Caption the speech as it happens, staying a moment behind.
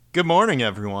Good morning,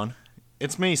 everyone.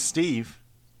 It's me, Steve,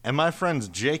 and my friends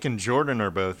Jake and Jordan are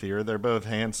both here. They're both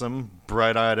handsome,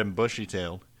 bright-eyed, and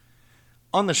bushy-tailed.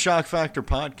 On the Shock Factor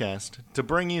podcast to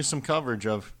bring you some coverage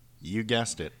of, you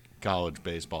guessed it, college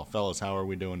baseball. Fellas, how are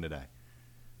we doing today?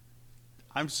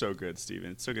 I'm so good,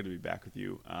 Steven. It's so good to be back with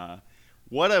you.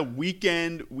 What a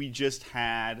weekend we just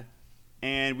had.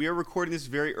 And we are recording this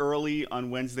very early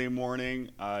on Wednesday morning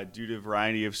due to a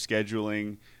variety of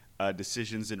scheduling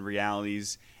decisions and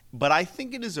realities. But I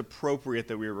think it is appropriate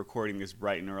that we are recording this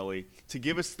bright and early to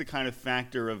give us the kind of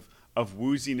factor of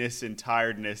wooziness and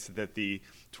tiredness that the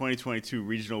 2022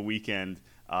 regional weekend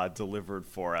delivered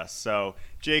for us. So,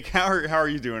 Jake, how are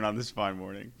you doing on this fine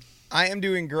morning? I am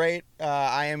doing great.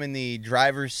 I am in the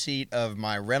driver's seat of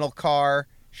my rental car.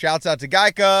 Shouts out to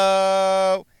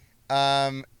Geico.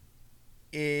 I'm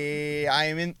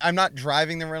not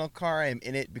driving the rental car. I am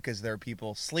in it because there are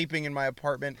people sleeping in my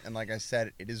apartment, and like I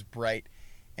said, it is bright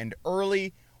and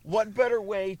early. What better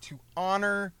way to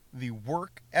honor the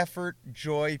work, effort,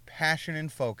 joy, passion, and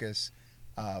focus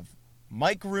of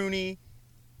Mike Rooney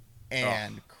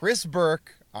and Chris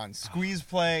Burke on Squeeze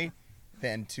Play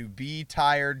than to be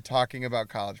tired talking about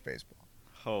college baseball?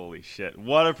 Holy shit.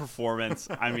 What a performance.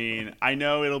 I mean, I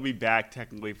know it'll be back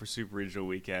technically for Super Regional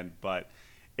Weekend, but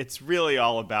it's really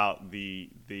all about the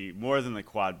more than the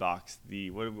quad box.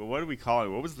 What do we call it?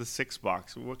 What was the six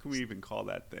box? What can we even call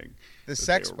that thing? The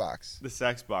sex box. The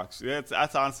sex box.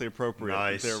 That's honestly appropriate.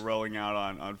 Nice. That they're rolling out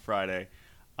on Friday.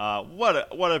 What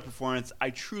a performance.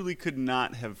 I truly could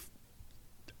not do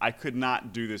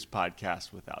this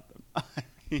podcast without them.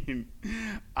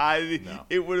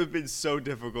 It would have been so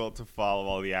difficult to follow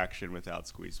all the action without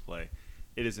Squeeze Play.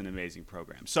 It is an amazing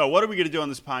program. So what are we going to do on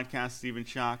this podcast, Stephen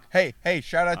Schoch? Hey,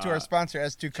 shout out to our sponsor,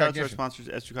 S2 Cognition. Shout out to our sponsors,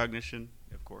 S2 Cognition.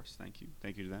 Of course, thank you.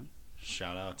 Thank you to them.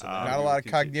 Shout out to them. Not a lot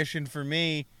of cognition for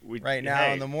me right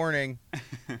now in the morning.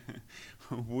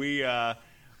 We're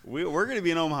going to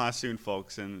be in Omaha soon,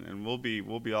 folks, and we'll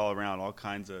be all around all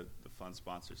kinds of the fun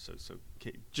sponsors. So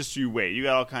just you wait. You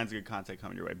got all kinds of good content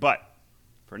coming your way. But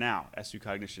for now, S2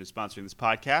 Cognition is sponsoring this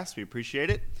podcast. We appreciate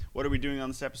it. What are we doing on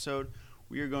this episode?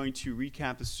 We are going to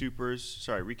recap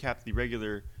the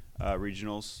regular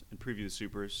regionals and preview the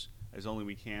supers as only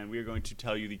we can. We are going to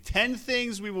tell you the 10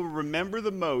 things we will remember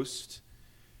the most,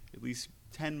 at least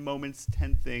 10 moments,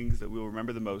 10 things that we will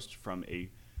remember the most from a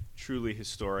truly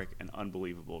historic and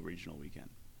unbelievable regional weekend.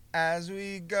 As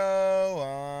we go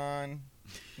on,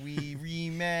 we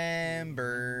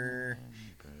remember.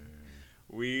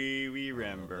 We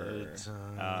remember.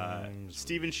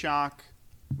 Stephen Schoch.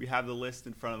 We have the list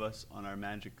in front of us on our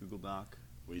magic Google Doc.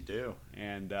 We do.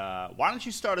 And why don't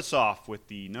you start us off with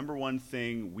the number one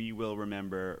thing we will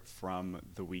remember from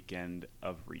the weekend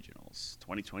of regionals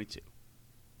 2022?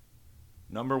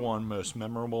 Number one most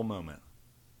memorable moment.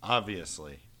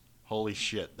 Obviously. Holy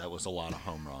shit, that was a lot of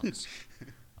home runs.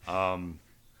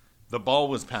 The ball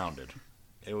was pounded.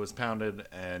 It was pounded,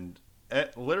 and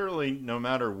literally no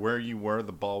matter where you were,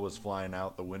 the ball was flying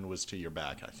out. The wind was to your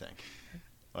back, I think.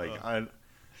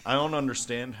 I don't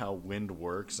understand how wind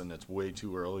works, and it's way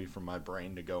too early for my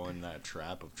brain to go in that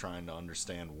trap of trying to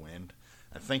understand wind.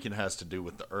 I think it has to do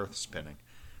with the earth spinning.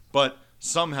 But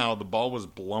somehow the ball was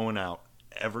blowing out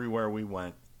everywhere we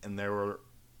went, and there were,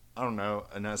 I don't know,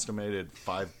 an estimated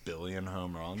 5 billion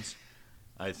home runs.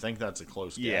 I think that's a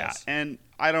close guess. Yeah, and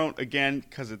I don't, again,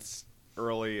 because it's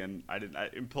early, and I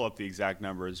didn't pull up the exact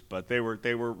numbers, but they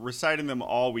were reciting them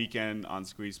all weekend on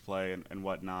Squeeze Play and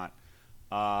whatnot.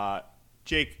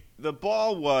 Jake, the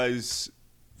ball was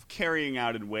carrying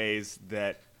out in ways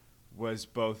that was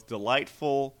both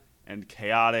delightful and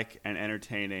chaotic and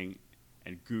entertaining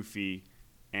and goofy.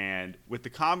 And with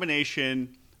the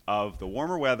combination of the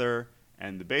warmer weather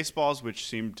and the baseballs, which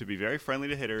seemed to be very friendly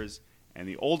to hitters, and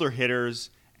the older hitters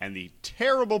and the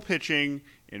terrible pitching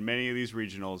in many of these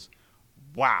regionals,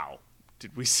 wow.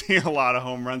 Did we see a lot of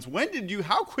home runs?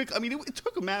 How quick? I mean, it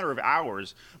took a matter of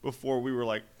hours before we were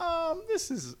like,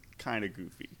 this is kind of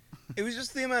goofy. It was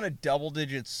just the amount of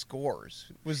double-digit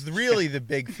scores was really the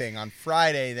big thing on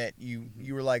Friday that you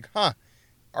were like, are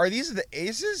these the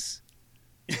aces?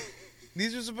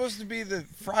 These are supposed to be the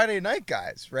Friday night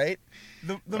guys, right?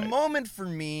 The Right. moment for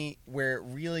me where it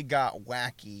really got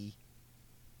wacky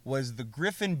was the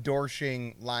Griffin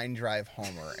Dorshing line drive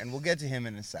homer, and we'll get to him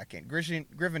in a second.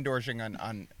 Griffin Dorshing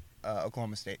on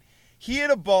Oklahoma State. He hit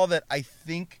a ball that I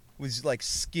think was like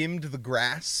skimmed the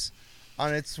grass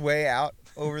on its way out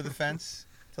over the fence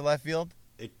to left field.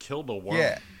 It killed a worm.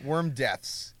 Yeah, worm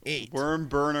deaths. 8. Worm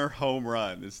burner home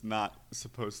run is not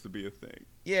supposed to be a thing.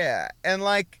 Yeah, and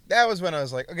like that was when I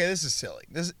was like, okay, this is silly.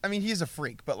 He's a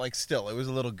freak, but like still, it was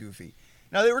a little goofy.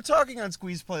 Now, they were talking on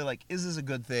Squeeze Play, like, is this a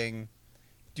good thing?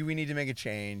 Do we need to make a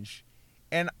change?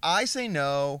 And I say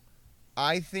no.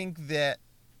 I think that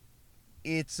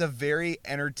it's a very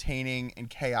entertaining and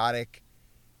chaotic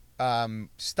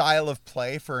style of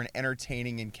play for an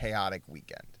entertaining and chaotic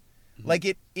weekend. Mm-hmm. Like,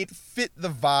 it fit the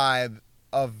vibe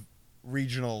of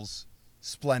regionals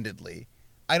splendidly.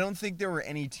 I don't think there were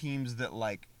any teams that,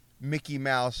 like, Mickey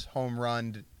Mouse home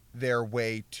runned their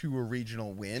way to a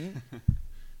regional win.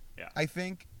 Yeah. I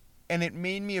think. And it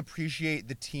made me appreciate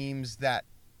the teams that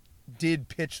did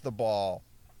pitch the ball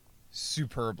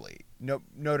superbly.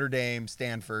 Notre Dame,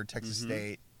 Stanford, Texas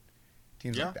State,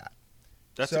 teams like that.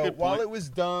 That's a good point. While it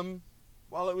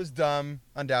was dumb,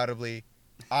 undoubtedly,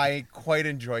 I quite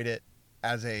enjoyed it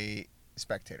as a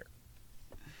spectator.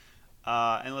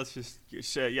 And let's just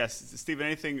say, yes, Stephen,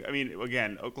 anything, I mean,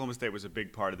 again, Oklahoma State was a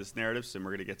big part of this narrative, so we're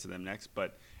going to get to them next,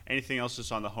 but anything else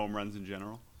just on the home runs in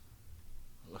general?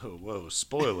 Whoa,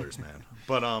 spoilers, man.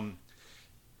 But,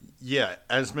 yeah,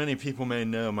 as many people may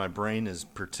know, my brain is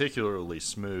particularly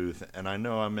smooth, and I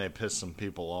know I may piss some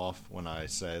people off when I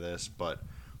say this, but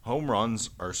home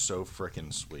runs are so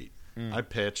freaking sweet. I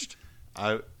pitched.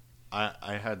 I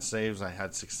had saves. I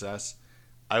had success.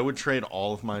 I would trade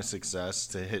all of my success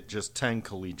to hit just 10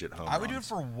 collegiate home runs. I would do it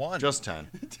for one. Just 10.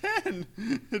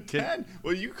 10?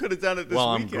 Well, you could have done it this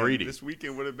weekend. I'm greedy. This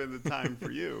weekend would have been the time for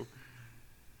you.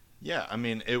 Yeah, I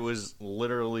mean, it was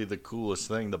literally the coolest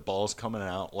thing. The ball's coming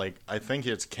out. Like, I think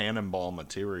it's cannonball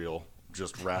material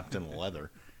just wrapped in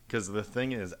leather. Because the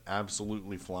thing is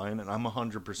absolutely flying, and I'm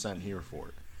 100% here for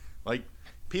it. Like,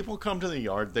 people come to the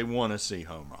yard, they want to see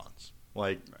home runs.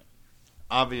 Like,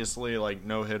 obviously, like,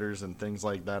 no-hitters and things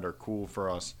like that are cool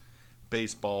for us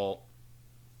baseball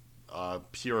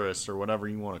purists or whatever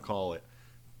you want to call it.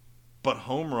 But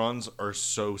home runs are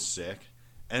so sick.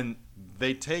 And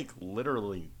they take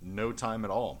literally no time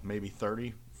at all, maybe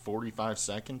 30, 45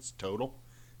 seconds total,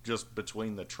 just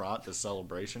between the trot, the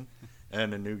celebration,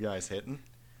 and a new guy's hitting.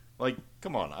 Like,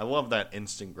 come on, I love that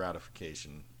instant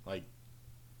gratification. Like,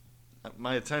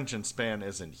 my attention span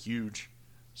isn't huge,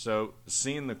 so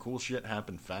seeing the cool shit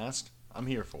happen fast, I'm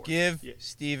here for it. Give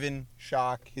Steven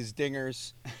Schoch his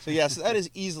dingers. So, yes, that is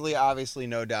easily, obviously,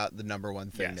 no doubt, the number one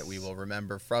thing that we will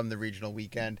remember from the regional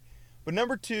weekend. But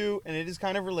number two, and it is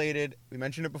kind of related, we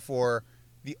mentioned it before,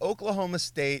 the Oklahoma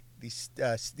State, the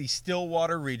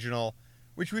Stillwater Regional,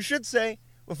 which we should say,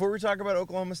 before we talk about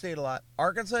Oklahoma State a lot,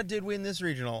 Arkansas did win this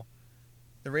regional.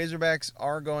 The Razorbacks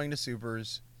are going to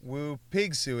Supers. Woo,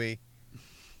 pig suey.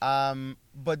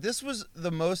 But this was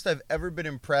the most I've ever been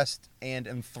impressed and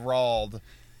enthralled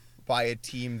by a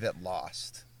team that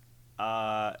lost.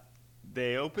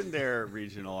 They opened their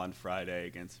regional on Friday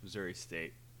against Missouri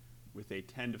State with a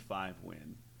 10-5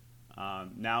 win.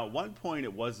 Now, at one point,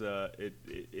 it was a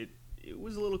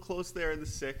little close there in the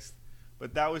sixth,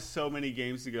 but that was so many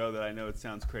games ago that I know it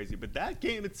sounds crazy. But that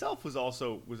game itself was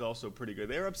also pretty good.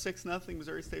 They were up 6-0.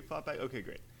 Missouri State fought back. Okay,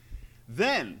 great.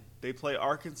 Then they play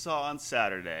Arkansas on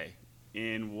Saturday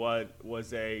in what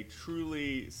was a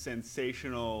truly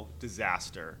sensational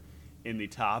disaster in the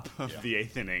top of the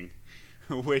eighth inning,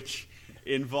 which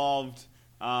involved.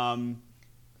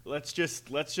 Let's just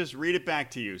read it back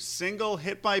to you. Single,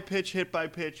 hit by pitch,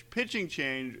 pitching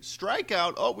change,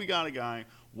 strikeout. Oh, we got a guy.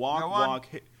 Walk,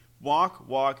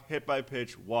 hit by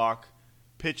pitch, walk,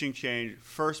 pitching change,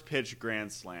 first pitch,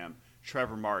 grand slam.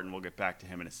 Trevor Martin, we'll get back to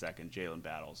him in a second. Jalen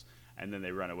battles, and then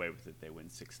they run away with it. They win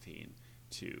 16-12.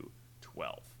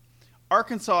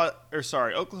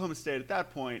 Oklahoma State at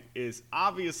that point is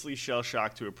obviously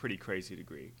shell-shocked to a pretty crazy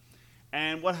degree.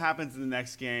 And what happens in the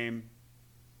next game?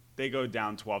 They go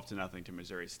down 12-0 to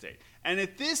Missouri State. And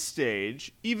at this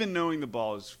stage, even knowing the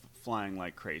ball is flying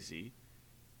like crazy,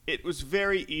 it was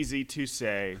very easy to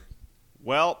say,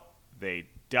 well, they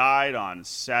died on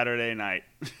Saturday night.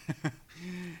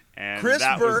 And was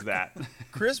that.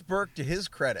 Chris Burke, to his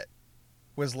credit,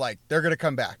 was like, they're going to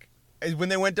come back. When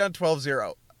they went down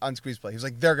 12-0 on Squeeze Play, he was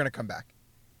like, they're going to come back.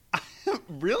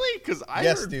 Really? Because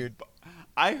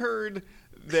I heard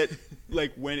that,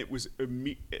 like, when it was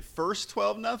first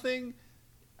 12-0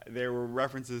 there were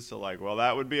references to, like, well,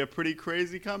 that would be a pretty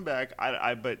crazy comeback.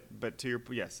 But to your,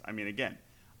 yes, I mean, again,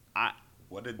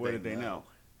 what did they know?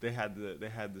 They had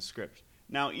the script.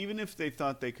 Now, even if they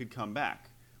thought they could come back,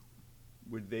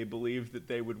 would they believe that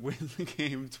they would win the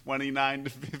game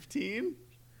 29-15?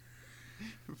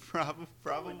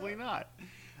 Probably not.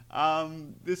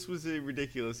 This was a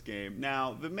ridiculous game.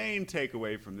 Now, the main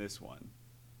takeaway from this one,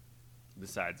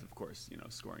 besides, of course,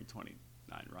 scoring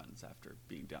 29 runs after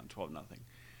being down 12-0.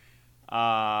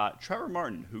 Trevor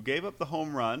Martin, who gave up the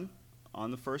home run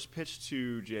on the first pitch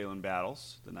to Jalen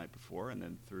Battles the night before, and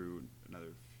then threw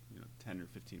another 10 or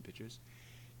 15 pitches.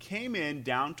 Came in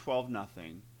down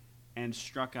 12-0 and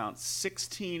struck out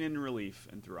 16 in relief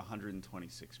and threw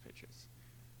 126 pitches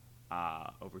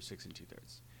over 6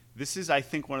 2/3. This is, I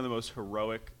think, one of the most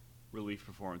heroic relief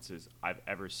performances I've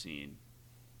ever seen,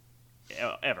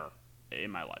 ever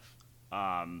in my life.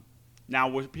 Now,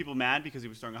 were people mad because he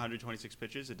was throwing 126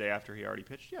 pitches a day after he already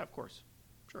pitched? Yeah, of course.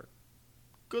 Sure.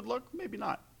 Good luck? Maybe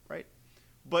not, right?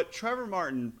 But Trevor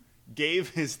Martin gave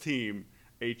his team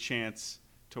a chance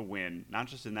to win, not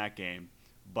just in that game,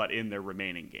 but in their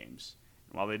remaining games.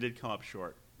 And while they did come up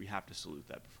short, we have to salute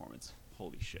that performance.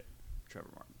 Holy shit, Trevor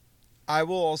Martin. I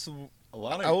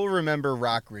will remember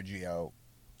Rock Riggio.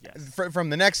 Yes. From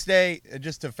the next day,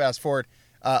 just to fast forward,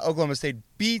 Oklahoma State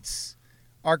beats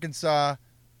Arkansas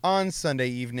on Sunday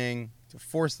evening to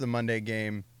force the Monday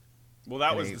game. Well,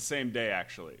 that was the same day,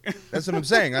 actually. That's what I'm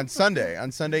saying. On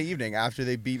Sunday evening, after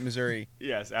they beat Missouri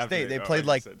yes, after State, they played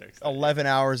like 11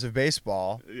 hours of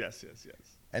baseball. Yes.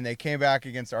 And they came back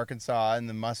against Arkansas in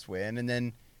the must-win, and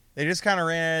then they just kind of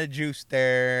ran out of juice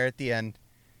there at the end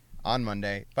on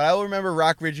Monday. But I will remember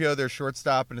Rock Riggio, their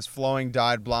shortstop, and his flowing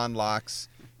dyed blonde locks,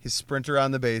 his sprint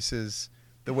around the bases,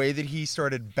 the way that he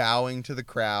started bowing to the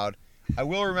crowd. I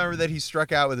will remember that he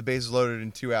struck out with the bases loaded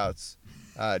and 2 outs,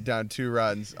 down 2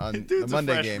 runs on the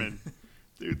Monday game.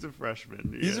 Dude's a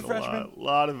freshman. He's a freshman? A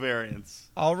lot of variance.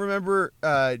 I'll remember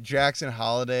Jackson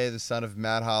Holliday, the son of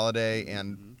Matt Holliday,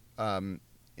 and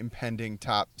impending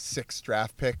top 6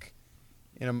 draft pick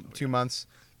in 2 months,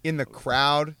 in the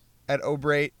crowd at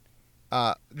O'Brate,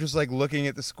 just like looking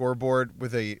at the scoreboard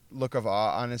with a look of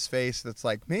awe on his face that's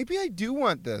like, maybe I do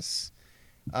want this.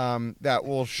 That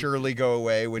will surely go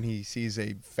away when he sees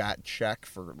a fat check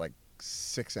for like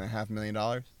 $6.5 million.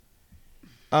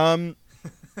 And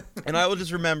I will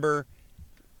just remember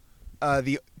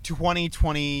the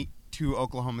 2022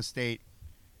 Oklahoma State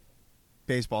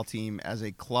baseball team as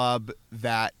a club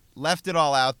that left it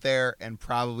all out there and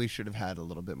probably should have had a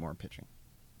little bit more pitching.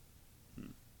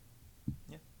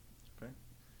 Yeah, fair.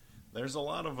 There's a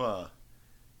lot of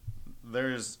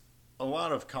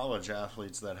college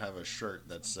athletes that have a shirt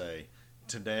that say,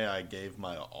 "Today I gave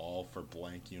my all for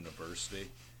blank university,"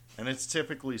 and it's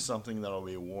typically something that'll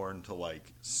be worn to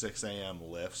like 6 a.m.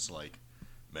 lifts. Like,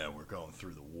 man, we're going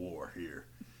through the war here,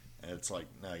 and it's like,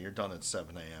 no, you're done at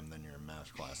 7 a.m. Then you're in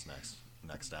math class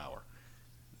next hour.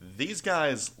 These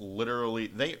guys literally,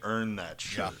 they earn that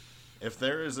shirt. Yeah. If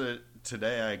there is a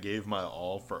 "Today I gave my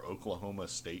all for Oklahoma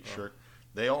State" shirt,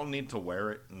 they all need to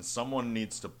wear it, and someone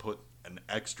needs to put an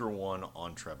extra one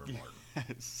on Trevor Martin.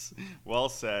 Yes. Well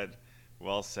said.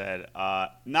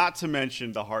 Not to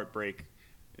mention the heartbreak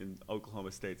in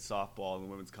Oklahoma State softball in the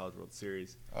Women's College World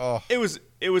Series. Oh. It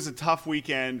was a tough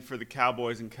weekend for the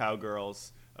Cowboys and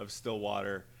Cowgirls of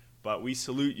Stillwater, but we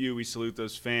salute you. We salute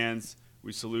those fans.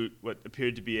 We salute what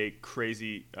appeared to be a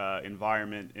crazy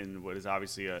environment in what is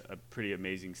obviously a pretty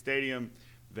amazing stadium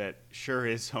that sure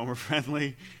is homer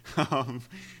friendly.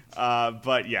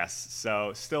 But yes,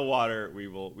 so Stillwater, we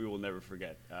will never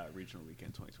forget Regional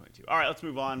Weekend 2022. All right, let's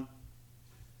move on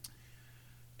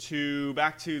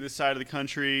back to the side of the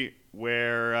country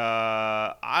where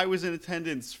I was in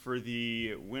attendance for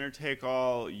the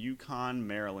winner-take-all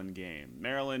UConn-Maryland game.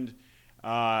 Maryland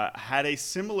had a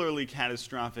similarly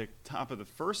catastrophic bottom of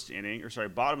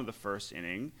the first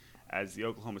inning as the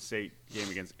Oklahoma State game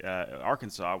against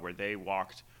Arkansas, where they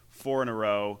walked 4 in a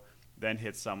row, then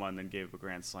hit someone, then gave up a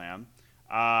grand slam.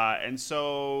 And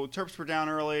so Terps were down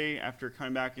early after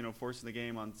coming back, forcing the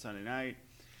game on Sunday night.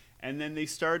 And then they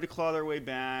started to claw their way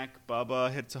back.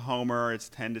 Bubba hits a homer.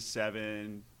 It's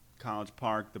 10-7. College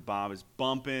Park, the Bob is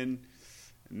bumping.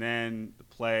 And then the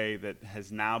play that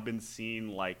has now been seen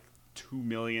like 2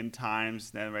 million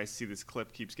times. Whenever I see this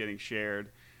clip keeps getting shared.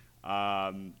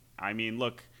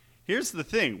 Look, here's the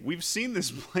thing. We've seen this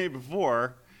play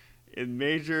before in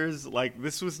majors. Like,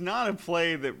 this was not a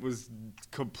play that was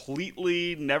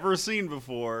completely never seen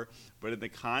before. But in the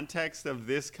context of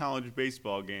this college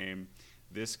baseball game,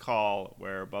 this call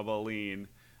where Bubba Lean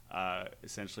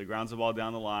essentially grounds the ball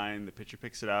down the line, the pitcher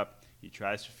picks it up, he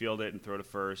tries to field it and throw to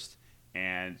first,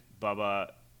 and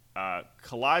Bubba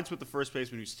collides with the first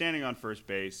baseman who's standing on first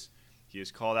base. He is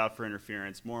called out for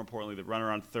interference. More importantly, the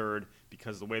runner on third,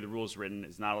 because the way the rule is written,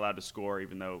 is not allowed to score,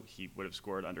 even though he would have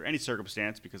scored under any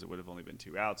circumstance because it would have only been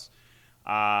 2 outs.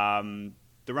 The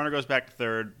runner goes back to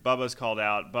third. Bubba's called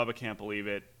out. Bubba can't believe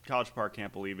it. College Park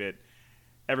can't believe it.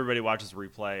 Everybody watches the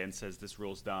replay and says this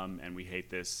rule's dumb and we hate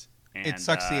this. And it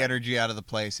sucks the energy out of the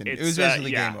place, and it was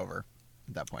basically game over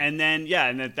at that point. And then,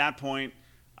 and at that point,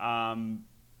 it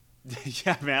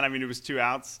was 2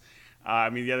 outs.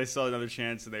 They still had another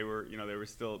chance, and they were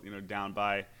still down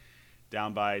by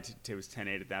it was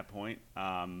 10-8 at that point.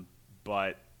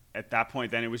 But at that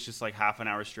point, then it was just like half an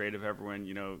hour straight of everyone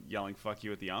yelling "fuck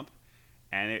you" at the ump,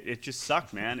 and it just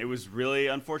sucked, man. It was really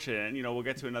unfortunate, and we'll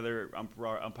get to another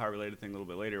umpire related thing a little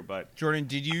bit later. But Jordan,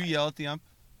 did you yell at the ump?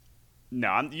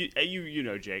 No,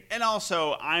 Jake. And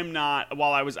also, I'm not,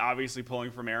 while I was obviously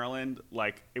pulling for Maryland,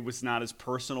 like, it was not as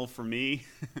personal for me.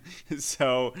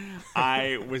 So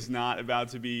I was not about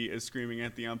to be screaming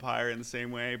at the umpire in the same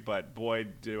way. But boy,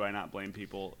 do I not blame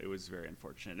people. It was very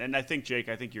unfortunate. And I think, Jake,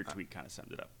 your tweet kind of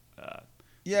summed it up.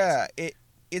 Yeah,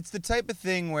 it's the type of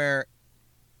thing where,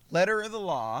 letter of the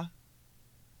law,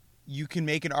 you can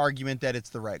make an argument that it's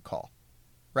the right call.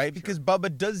 Right, because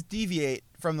Bubba does deviate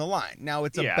from the line. Now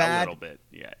it's a little bit,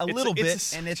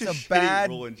 and it's a bad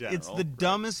rule in general. It's the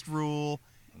dumbest rule.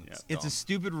 Yeah, it's a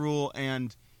stupid rule,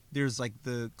 and there's like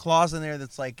the clause in there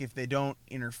that's like if they don't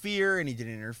interfere, and he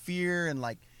didn't interfere, and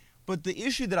like. But the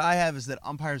issue that I have is that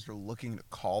umpires are looking to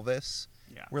call this.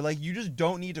 Yeah. We're like, you just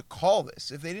don't need to call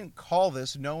this. If they didn't call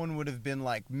this, no one would have been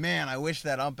like, man, I wish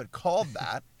that ump had called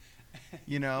that.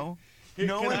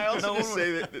 I also just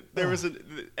say that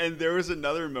there was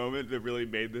another moment that really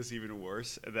made this even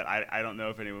worse that I don't know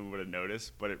if anyone would have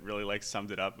noticed, but it really like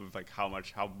summed it up of like how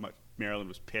much Maryland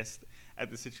was pissed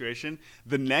at the situation.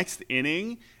 The next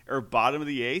inning or bottom of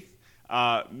the eighth,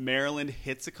 Maryland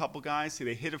hits a couple guys. So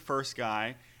they hit a first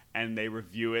guy and they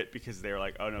review it because they were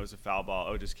like, oh no, it was a foul ball.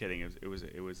 Oh, just kidding. It was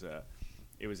a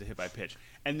hit by pitch.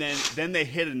 And then they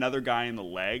hit another guy in the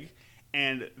leg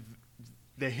and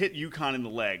they hit UConn in the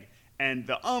leg. And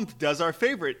the ump does our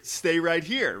favorite, stay right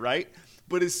here, right?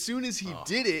 But as soon as he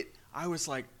did it, I was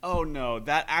like, oh no,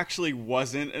 that actually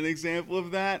wasn't an example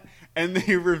of that. And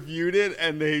they reviewed it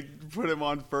and they put him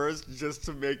on first just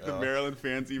to make the Maryland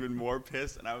fans even more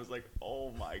pissed. And I was like,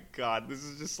 oh my God, this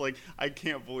is just like, I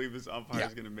can't believe this umpire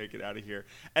is going to make it out of here.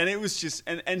 And it was just,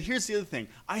 and here's the other thing.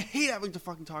 I hate having to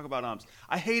fucking talk about umps.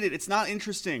 I hate it. It's not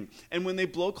interesting. And when they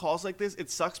blow calls like this, it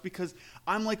sucks because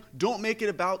I'm like, don't make it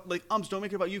about, like, umps, don't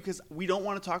make it about you because we don't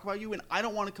want to talk about you and I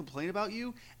don't want to complain about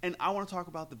you and I want to talk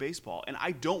about the baseball. And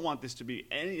I don't want this to be,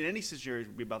 in any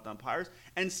situation, be about the umpires.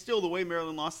 And still, the way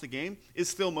Maryland lost the game is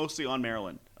still mostly on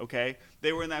Maryland, okay?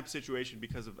 They were in that situation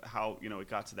because of how, it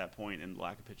got to that point and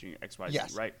lack of pitching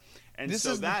XYZ, right? And this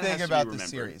so is the that thing has about to be the remembered.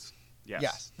 series.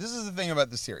 Yes. This is the thing about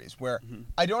the series where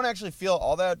I don't actually feel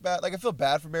all that bad. Like, I feel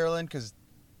bad for Maryland because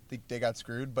they got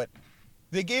screwed, but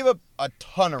they gave up a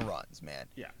ton of runs, man.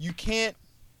 Yeah. You can't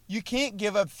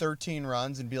give up 13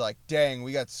 runs and be like, dang,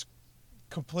 we got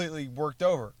completely worked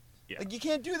over. Yeah. Like, you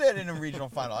can't do that in a regional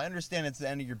final. I understand it's the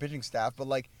end of your pitching staff, but,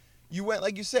 like, you went,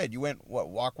 like you said,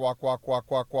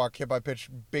 walk, hit by pitch,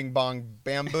 bing, bong,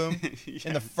 bam, boom Yes.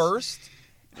 in the first.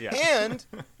 Yeah. And,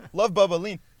 love Bubba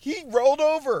Lean, he rolled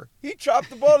over. He chopped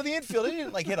the ball to the infield. He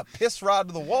didn't, like, hit a piss rod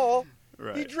to the wall.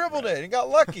 Right, he dribbled it and got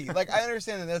lucky. Like, I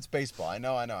understand that's baseball. I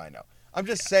know. I'm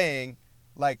just saying,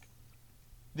 like,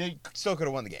 they still could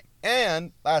have won the game.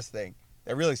 And, last thing,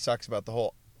 that really sucks about the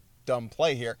whole dumb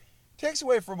play here, takes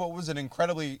away from what was an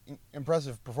incredibly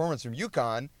impressive performance from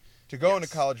UConn to go into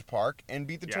College Park and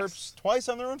beat the Terps twice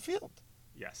on their own field.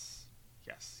 Yes.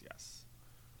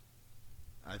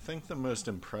 I think the most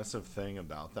impressive thing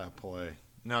about that play,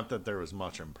 not that there was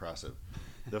much impressive,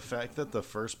 the fact that the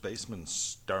first baseman's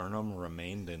sternum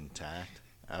remained intact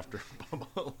after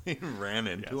Bubba Lee ran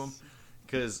into him.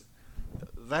 Because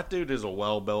that dude is a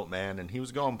well-built man, and he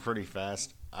was going pretty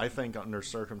fast. I think under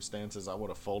circumstances, I would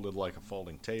have folded like a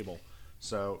folding table.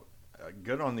 So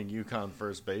good on the UConn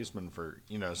first baseman for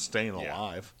staying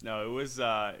alive. No,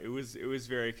 it was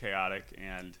very chaotic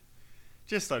and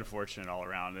just unfortunate all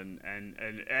around, and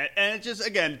it just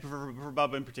again for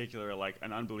Bubba in particular, like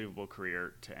an unbelievable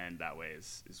career to end that way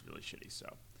is really shitty. So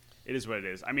it is what it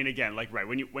is. I mean, again, like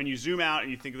when you zoom out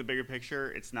and you think of the bigger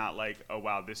picture, it's not like, oh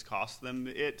wow, this cost them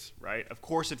it, right? Of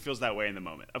course it feels that way in the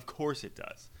moment. Of course it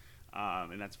does,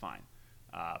 and that's fine.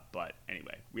 But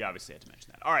anyway, we obviously had to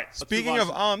mention that. All right. Speaking of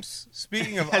umps, this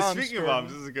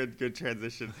is a good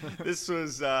transition. This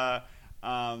was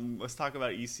let's talk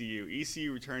about ECU.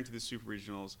 ECU returned to the Super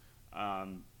Regionals,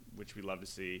 which we love to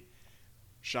see.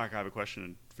 Schoch, I have a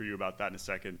question for you about that in a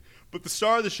second. But the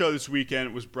star of the show this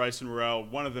weekend was Bryson Morrell,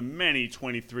 one of the many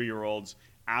 23-year-olds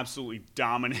absolutely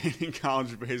dominating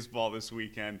college baseball this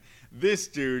weekend. This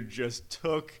dude just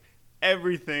took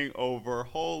everything over.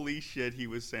 Holy shit, he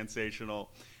was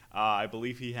sensational. I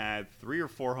believe he had 3 or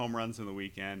 4 home runs in the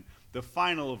weekend, the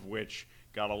final of which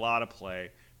got a lot of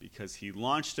play because he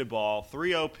launched a ball,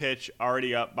 3-0 pitch,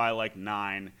 already up by like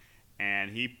 9, and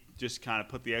he just kind of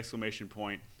put the exclamation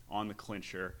point on the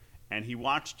clincher, and he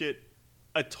watched it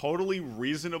a totally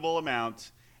reasonable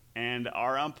amount, and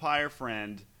our umpire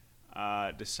friend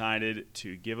decided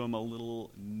to give him a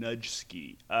little nudge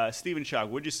ski. Stephen Schoch,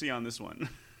 what'd you see on this one?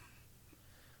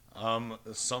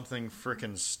 Something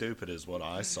freaking stupid is what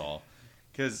I saw.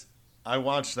 Because I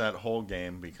watched that whole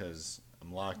game because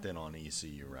I'm locked in on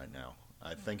ECU right now.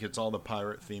 I think it's all the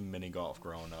pirate-themed mini-golf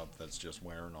growing up that's just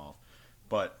wearing off.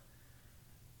 But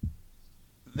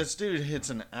this dude hits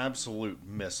an absolute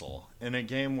missile in a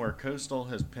game where Coastal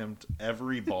has pimped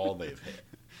every ball they've hit.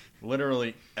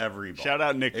 Literally every ball. Shout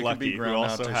out Nick It could Lucky, be who ground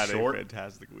also out to had short. a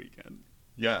fantastic weekend.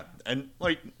 Yeah, and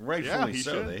rightfully he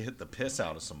so. should. They hit the piss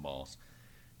out of some balls.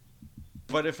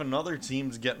 But if another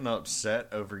team's getting upset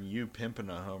over you pimping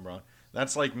a home run,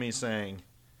 that's like me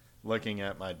looking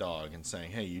at my dog and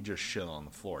saying, hey, you just shit on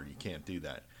the floor. You can't do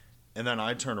that. And then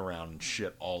I turn around and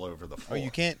shit all over the floor. Oh, you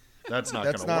can't. That's not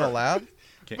going to work. That's not allowed.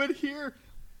 But here...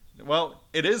 Well,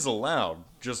 it is allowed.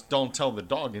 Just don't tell the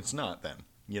dog it's not then,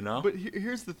 you know? But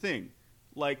here's the thing.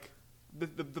 Like,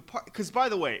 the part... Because, by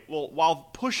the way, while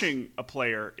pushing a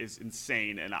player is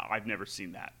insane, and I've never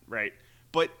seen that, right?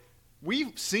 But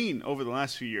we've seen, over the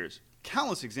last few years,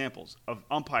 countless examples of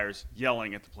umpires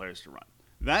yelling at the players to run.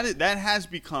 That has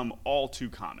become all too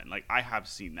common. Like, I have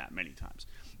seen that many times.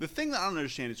 The thing that I don't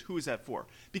understand is who is that for?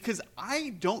 Because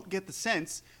I don't get the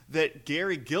sense that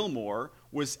Gary Gilmore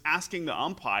was asking the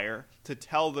umpire to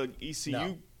tell the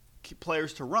ECU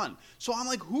players to run. So I'm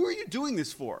like, who are you doing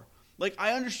this for? Like,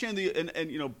 I understand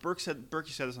and you know, Berkey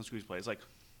said this on Squeeze Play. It's like,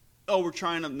 oh, we're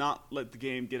trying to not let the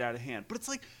game get out of hand. But it's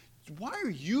like, why are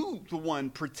you the one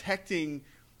protecting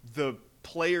the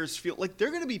players' feel? Like, they're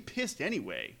going to be pissed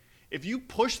anyway. If you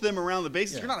push them around the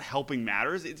bases, you're not helping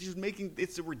matters. It's just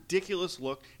it's a ridiculous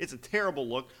look. It's a terrible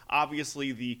look.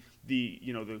 Obviously,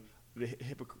 the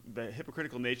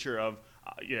hypocritical nature of,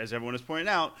 as everyone has pointed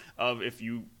out, of if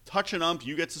you touch an ump,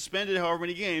 you get suspended however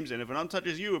many games, and if an ump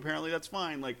touches you, apparently that's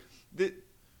fine. Like,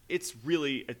 it's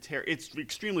really it's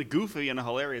extremely goofy and a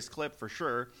hilarious clip for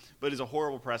sure, but it's a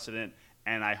horrible precedent,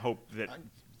 and I hope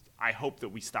that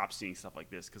we stop seeing stuff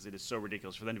like this because it is so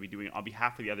ridiculous for them to be doing it on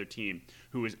behalf of the other team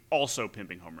who is also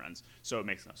pimping home runs. So it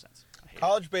makes no sense.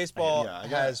 College baseball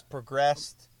has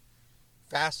progressed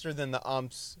faster than the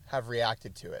umps have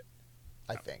reacted to it,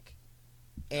 I think.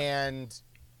 And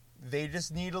they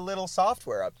just need a little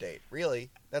software update, really.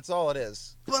 That's all it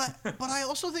is. But I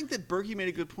also think that Berkey made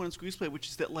a good point on Squeeze Play, which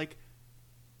is that, like,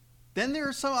 then there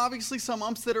are some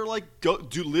umps that are like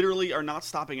literally are not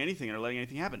stopping anything and are letting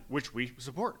anything happen, which we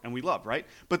support and we love, right?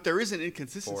 But there is an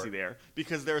inconsistency there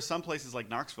because there are some places like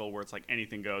Knoxville where it's like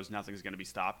anything goes, nothing's going to be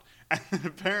stopped. And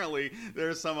apparently there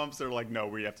are some umps that are like, no,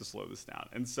 we have to slow this down.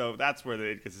 And so that's where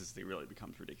the inconsistency really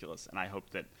becomes ridiculous. And I hope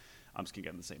that umps can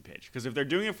get on the same page because if they're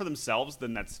doing it for themselves,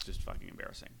 then that's just fucking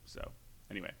embarrassing. So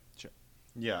anyway, sure.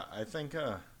 Yeah, I think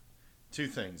two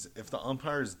things. If the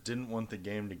umpires didn't want the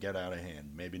game to get out of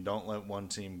hand, maybe don't let one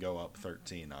team go up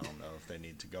 13. I don't know if they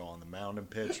need to go on the mound and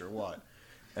pitch or what.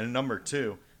 And number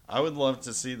two, I would love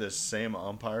to see this same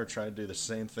umpire try to do the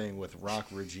same thing with Rock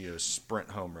Riggio's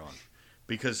sprint home run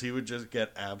because he would just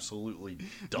get absolutely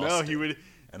dusted. No, he would.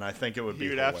 And I think it would be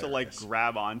hilarious. have to like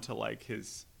grab onto like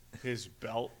his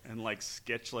belt and like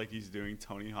sketch like he's doing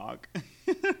Tony Hawk.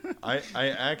 I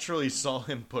actually saw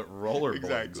him put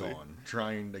rollerblades on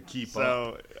trying to keep up.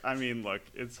 So, I mean, look,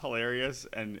 it's hilarious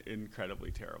and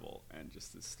incredibly terrible and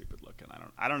just this stupid look. And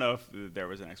I don't know if there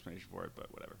was an explanation for it,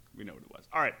 but whatever. We know what it was.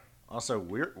 All right. Also,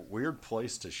 weird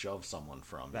place to shove someone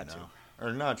from, that you know? too.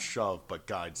 Or not shove, but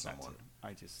guide someone.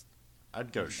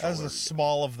 I'd go shoulder. That was the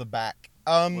small of the back.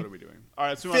 What are we doing? All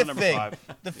right, let's move on to number 5.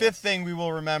 The fifth thing we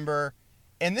will remember,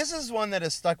 and this is one that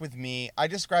has stuck with me. I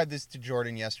described this to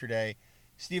Jordan yesterday.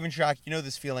 Stephen Schoch, you know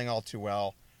this feeling all too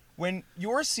well. When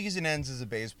your season ends as a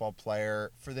baseball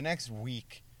player, for the next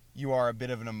week, you are a bit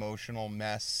of an emotional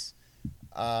mess.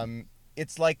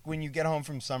 It's like when you get home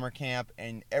from summer camp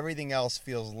and everything else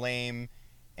feels lame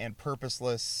and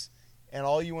purposeless, and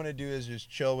all you want to do is just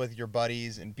chill with your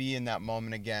buddies and be in that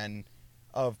moment again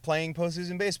of playing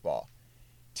postseason baseball.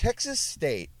 Texas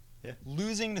State,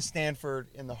 losing to Stanford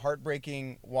in the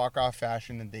heartbreaking walk-off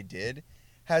fashion that they did,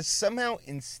 has somehow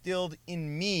instilled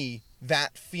in me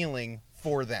that feeling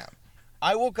for them.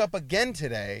 I woke up again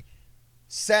today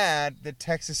sad that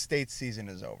Texas State's season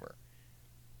is over.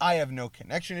 I have no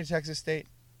connection to Texas State.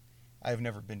 I have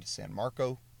never been to San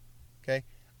Marco. Okay?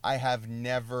 I have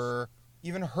never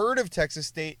even heard of Texas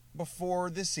State before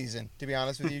this season, to be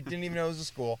honest with you. Didn't even know it was a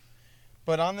school.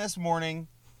 But on this morning,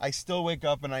 I still wake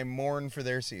up and I mourn for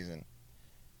their season.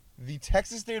 The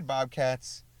Texas State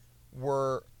Bobcats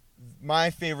were my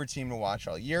favorite team to watch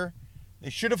all year. They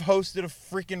should have hosted a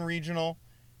freaking regional.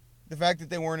 the fact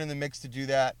that they weren't in the mix to do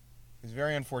that is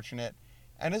very unfortunate.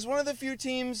 And as one of the few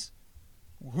teams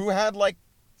who had, like,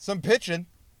 some pitching,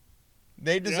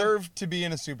 they deserve to be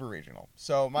in a super regional.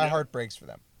 So my heart breaks for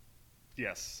them.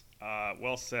 Yes.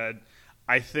 Well said.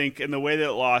 I think in the way that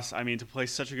it lost, I mean, to play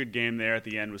such a good game there at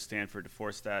the end with Stanford to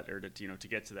force that, or to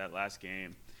get to that last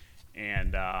game,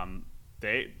 and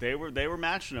they were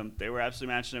matching them. They were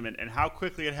absolutely matching them, and how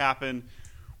quickly it happened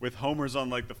with homers on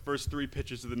like the first 3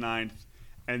 pitches of the 9th,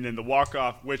 and then the walk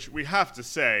off, which we have to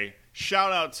say,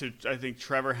 shout out to I think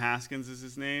Trevor Haskins is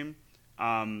his name.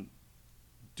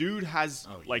 Dude has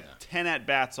 10 at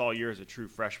bats all year as a true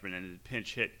freshman, and a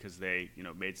pinch hit because they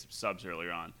made some subs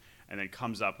earlier on. And then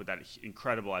comes up with that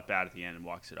incredible at-bat at the end and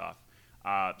walks it off.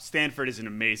 Stanford is an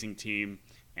amazing team,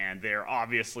 and they're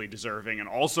obviously deserving and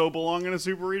also belong in a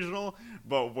super regional,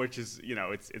 but which is,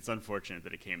 it's unfortunate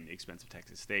that it came at the expense of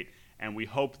Texas State. And we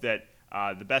hope that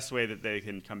the best way that they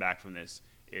can come back from this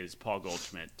is Paul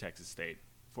Goldschmidt, Texas State,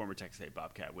 former Texas State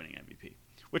Bobcat, winning MVP,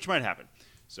 which might happen.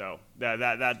 So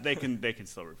that they can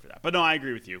still root for that. But no, I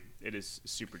agree with you. It is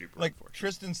super duper unfortunate.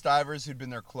 Tristan Stivers, who'd been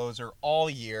their closer all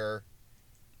year,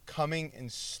 coming and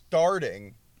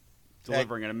starting,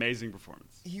 delivering an amazing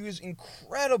performance. He was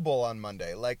incredible on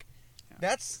Monday.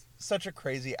 That's such a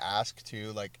crazy ask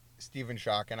too. Like, Stephen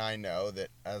Schoch and I know that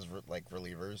as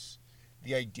relievers,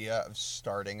 the idea of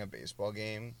starting a baseball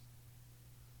game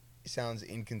sounds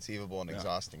inconceivable and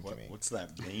exhausting to me. What's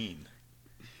that mean?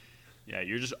 Yeah,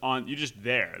 you're just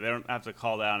there. They don't have to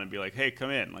call down and be like, "Hey, come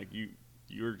in." Like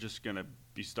you're just gonna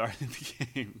be starting the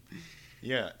game.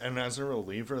 Yeah, and as a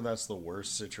reliever, that's the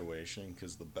worst situation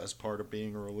because the best part of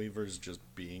being a reliever is just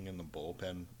being in the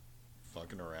bullpen,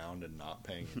 fucking around and not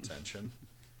paying attention.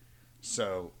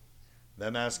 So,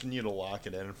 them asking you to lock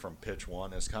it in from pitch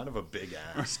 1 is kind of a big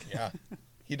ask. Yeah,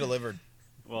 he delivered.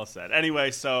 Well said.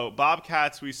 Anyway, so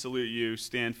Bobcats, we salute you.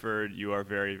 Stanford, you are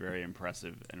very, very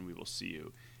impressive, and we will see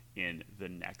you in the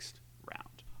next round.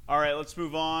 All right, let's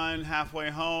move on. Halfway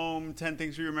home, 10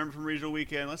 things we remember from regional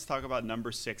weekend. Let's talk about number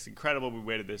 6. Incredible we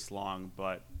waited this long,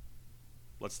 but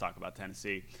let's talk about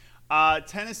Tennessee.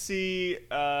 Tennessee,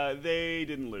 they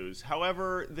didn't lose.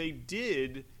 However, they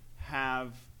did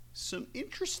have some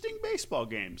interesting baseball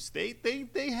games. They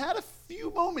had a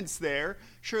few moments there.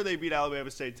 Sure, they beat Alabama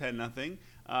State 10-0.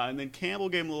 And then Campbell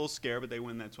gave them a little scare, but they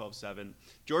win that 12-7.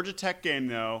 Georgia Tech game,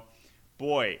 though,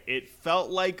 boy, it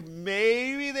felt like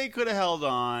maybe they could have held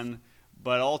on,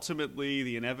 but ultimately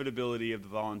the inevitability of the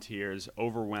Volunteers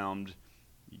overwhelmed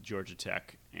Georgia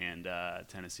Tech, and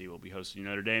Tennessee will be hosting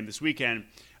Notre Dame this weekend.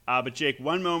 But, Jake,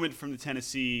 one moment from the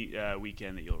Tennessee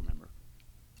weekend that you'll remember.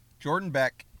 Jordan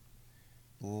Beck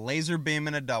laser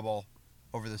beaming a double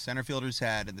over the center fielder's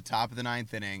head at the top of the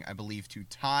 9th inning, I believe, to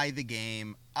tie the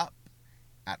game up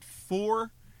at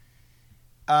 4.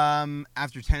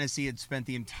 After Tennessee had spent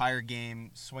the entire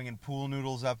game swinging pool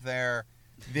noodles up there,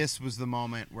 this was the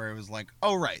moment where it was like,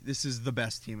 oh, right, this is the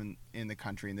best team in the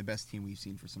country and the best team we've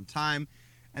seen for some time.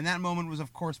 And that moment was,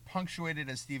 of course, punctuated,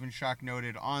 as Stephen Schoch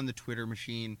noted on the Twitter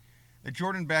machine, that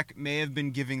Jordan Beck may have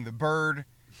been giving the bird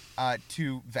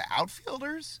to the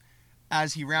outfielders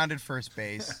as he rounded first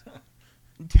base.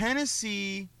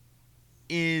 Tennessee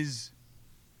is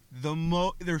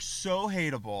they're so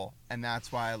hateable, and that's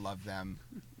why I love them.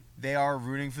 They are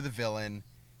rooting for the villain.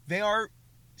 They are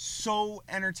so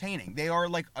entertaining. They are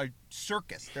like a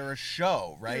circus. They're a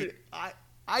show, right? Dude,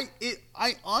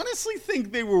 I honestly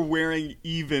think they were wearing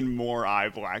even more eye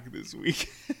black this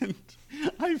weekend.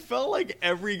 I felt like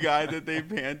every guy that they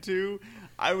panned to,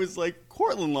 I was like,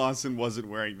 Cortland Lawson wasn't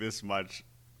wearing this much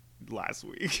last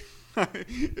week.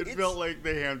 It felt like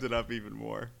they hammed it up even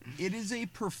more. It is a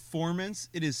performance.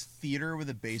 It is theater with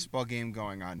a baseball game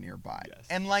going on nearby. Yes.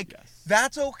 And,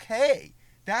 that's okay.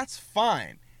 That's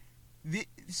fine. The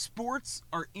sports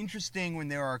are interesting when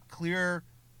there are clear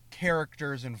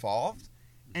characters involved,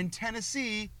 and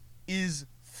Tennessee is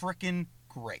frickin'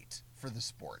 great for the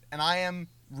sport. And I am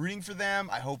rooting for them.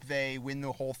 I hope they win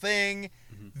the whole thing.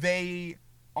 Mm-hmm. They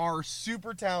are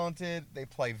super talented. They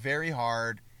play very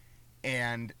hard.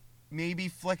 And maybe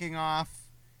flicking off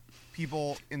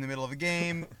people in the middle of a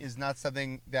game is not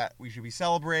something that we should be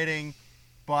celebrating.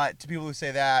 But to people who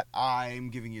say that, I'm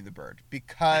giving you the bird.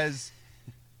 Because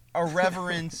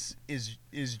irreverence is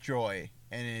joy,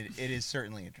 and it is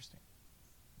certainly interesting.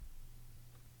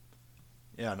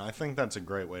 Yeah, and I think that's a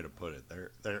great way to put it.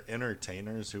 They're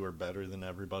entertainers who are better than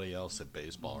everybody else at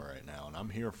baseball right now, and I'm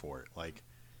here for it. Like,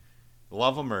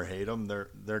 love them or hate them,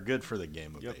 they're good for the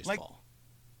game of baseball.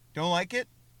 Don't like it?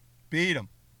 Beat them.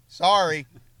 Sorry.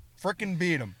 Frickin'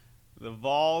 beat them. The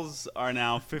Vols are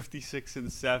now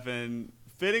 56-7,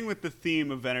 fitting with the theme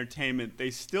of entertainment,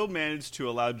 they still managed to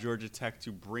allow Georgia Tech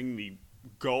to bring the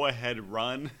go-ahead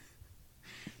run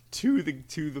to the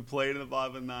plate in the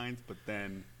bottom of the ninth, but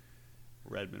then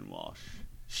Redmond Walsh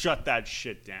shut that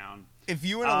shit down. If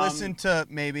you want to listen to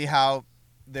maybe how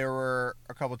there were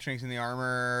a couple chinks in the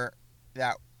armor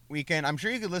that weekend, I'm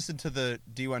sure you could listen to the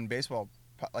D1 baseball.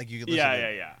 Like you could listen to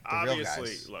the Obviously,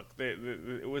 real guys. look,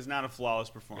 it was not a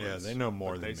flawless performance. Yeah, they know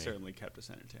more than me. They certainly kept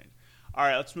us entertained. All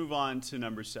right, let's move on to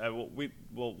number 7.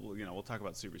 We'll talk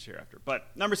about supers here after. But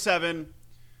number 7,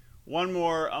 one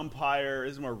more umpire.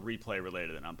 This is more replay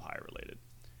related than umpire related.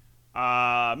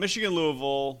 Michigan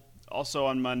Louisville, also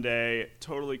on Monday.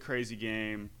 Totally crazy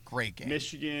game. Great game.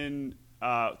 Michigan,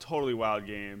 totally wild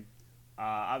game.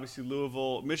 Obviously,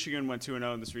 Michigan went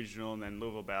 2-0 in this regional, and then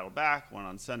Louisville battled back, won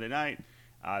on Sunday night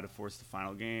to force the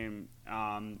final game.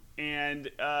 And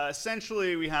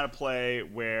essentially, we had a play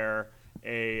where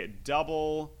a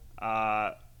double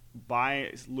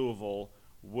by Louisville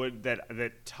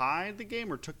that tied the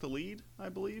game or took the lead, I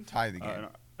believe. Tied the game.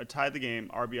 Tied the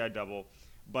game, RBI double.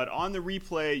 But on the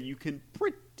replay, you can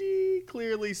pretty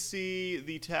clearly see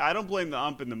the I don't blame the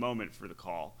ump in the moment for the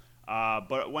call.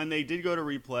 But when they did go to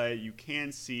replay, you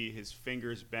can see his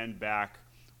fingers bend back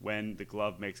when the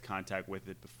glove makes contact with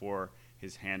it before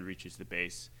his hand reaches the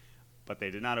base. But they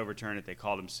did not overturn it. They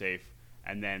called him safe.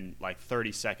 And then, like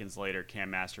 30 seconds later, Cam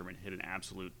Masterman hit an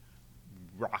absolute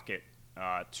rocket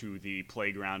to the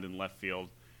playground in left field.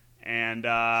 And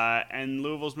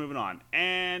Louisville's moving on.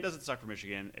 And does it suck for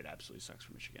Michigan? It absolutely sucks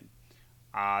for Michigan.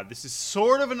 This is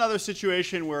sort of another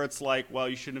situation where it's like, well,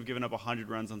 you shouldn't have given up 100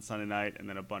 runs on Sunday night and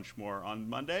then a bunch more on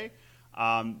Monday.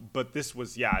 But this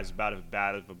was, as about as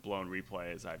bad of a blown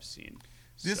replay as I've seen.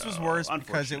 This was worse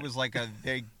because it was like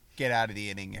they get out of the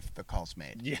inning if the call's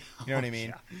made. Yeah. You know what I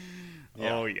mean?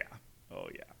 Yeah. Oh,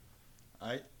 yeah.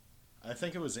 I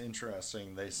think it was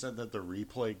interesting. They said that the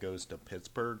replay goes to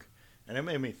Pittsburgh, and it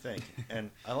made me think.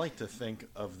 And I like to think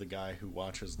of the guy who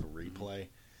watches the replay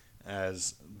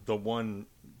as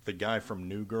the guy from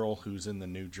New Girl who's in the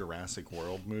new Jurassic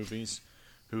World movies,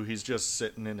 who he's just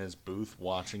sitting in his booth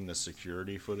watching the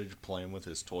security footage, playing with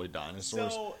his toy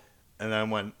dinosaurs. And then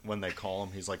when they call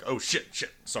him, he's like, oh, shit,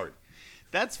 sorry.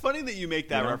 That's funny that you make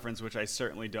that reference, which I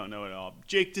certainly don't know at all.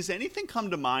 Jake, does anything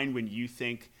come to mind when you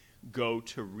think go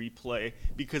to replay?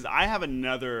 Because I have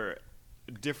another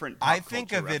different pop I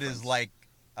think of reference. it as like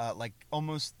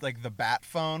almost like the bat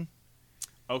phone.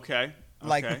 Okay.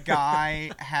 Like a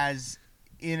guy has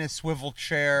in a swivel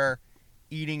chair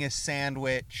eating a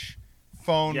sandwich,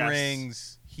 phone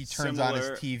rings, he turns on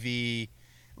his TV.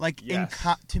 Like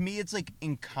to me it's like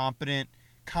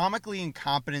comically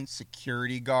incompetent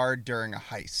security guard during a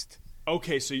heist.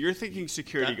 Okay, so you're thinking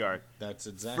security guard. That's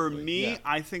exactly. For me,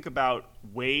 I think about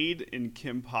Wade in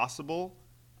Kim Possible,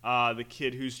 the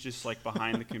kid who's just like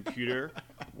behind the computer,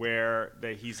 where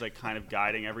he's like kind of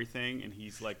guiding everything, and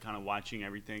he's like kind of watching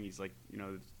everything. He's like,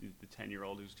 the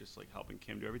 10-year-old who's just like helping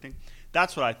Kim do everything.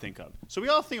 That's what I think of. So we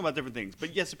all think about different things.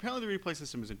 But yes, apparently the replay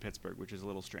system is in Pittsburgh, which is a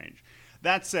little strange.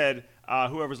 That said,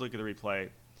 whoever's looking at the replay,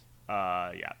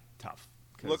 tough.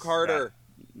 Look harder.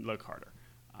 Look harder.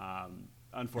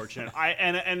 Unfortunate.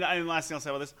 And last thing I'll say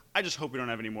about this, I just hope we don't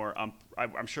have any more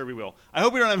I'm sure we will. I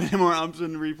hope we don't have any more umps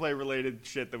and replay related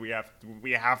shit that we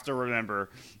have to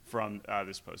remember from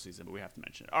this postseason, but we have to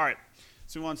mention it. All right,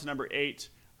 so we move on to number 8.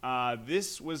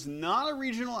 This was not a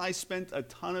regional I spent a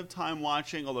ton of time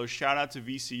watching, although shout out to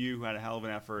VCU who had a hell of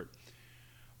an effort.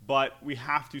 But we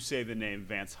have to say the name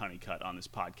Vance Honeycutt on this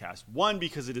podcast. 1,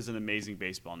 because it is an amazing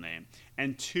baseball name.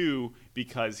 And 2,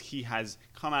 because he has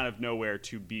come out of nowhere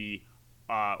to be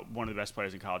one of the best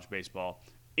players in college baseball.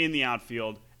 In the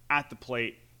outfield, at the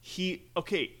plate. He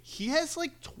has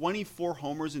like 24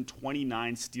 homers and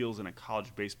 29 steals in a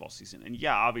college baseball season. And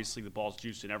yeah, obviously the ball's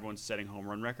juiced and everyone's setting home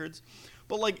run records.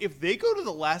 But like if they go to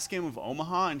the last game of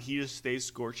Omaha and he just stays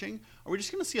scorching, are we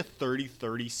just going to see a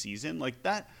 30-30 season? Like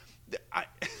that...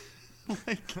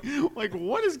 like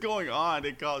what is going on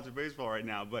in college baseball right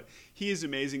now? But he is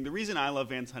amazing. The reason I love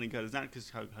Vance Honeycutt is not because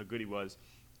how good he was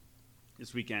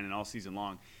this weekend and all season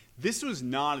long. This was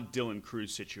not a Dylan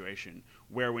Cruz situation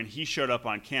where when he showed up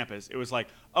on campus, it was like,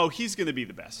 oh, he's going to be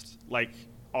the best, like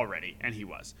already, and he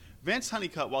was. Vance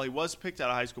Honeycutt, while he was picked out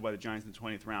of high school by the Giants in the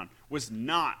 20th round, was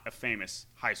not a famous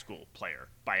high school player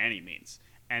by any means.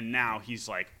 And now he's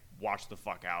like, watch the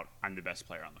fuck out. I'm the best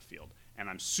player on the field. And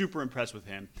I'm super impressed with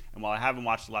him. And while I haven't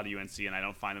watched a lot of UNC and I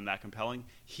don't find him that compelling,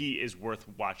 he is worth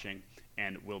watching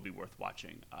and will be worth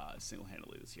watching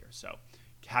single-handedly this year. So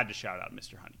had to shout out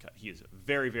Mr. Honeycutt. He is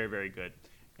very, very, very good.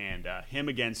 And him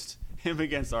against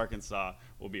Arkansas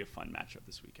will be a fun matchup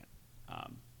this weekend.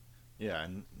 Yeah,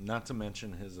 and not to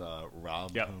mention his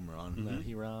robbed home run that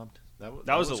he robbed. That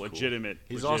was a cool. legitimate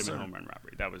home run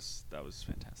robbery. That was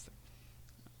fantastic.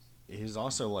 He's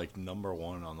also like number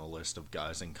one on the list of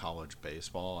guys in college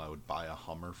baseball I would buy a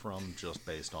Hummer from just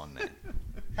based on name.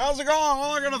 How's it going?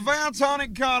 Well, look at a Vance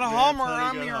Honeycutt, a Hummer.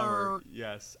 I'm here.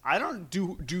 Yes, I don't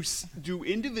do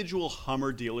individual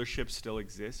Hummer dealerships still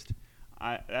exist?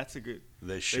 That's a good.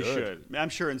 They should. They should. I'm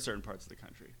sure in certain parts of the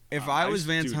country. If I was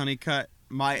Vance Honeycutt,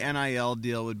 my NIL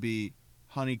deal would be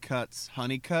Honeycutt's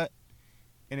Honeycutt,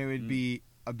 and it would be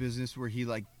a business where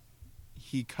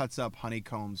he cuts up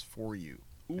honeycombs for you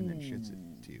and then shits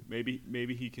it to you.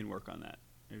 Maybe he can work on that.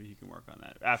 Maybe he can work on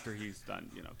that after he's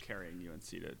done, carrying UNC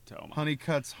to Omaha.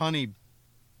 Honeycutt's honey.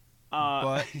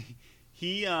 But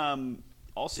he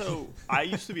also, I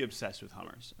used to be obsessed with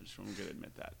Hummers. I just want to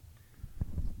admit that.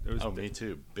 Me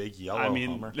too. Big yellow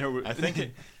Hummer. I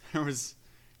think there was.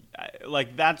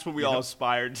 That's what we all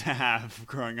aspired to have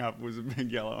growing up, was a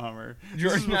big yellow Hummer.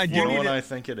 Jordan, I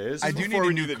think it is. I do before need we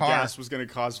a knew new that car. gas was going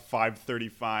to cost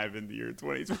 $5.35 in the year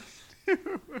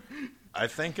 2022. I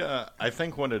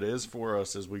think what it is for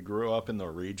us is we grew up in the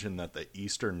region that the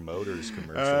Eastern Motors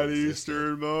commercial existed.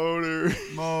 Eastern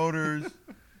Motors.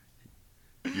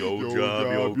 Yo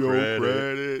job, yo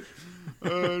credit.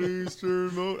 At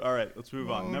Eastern Motors. All right, let's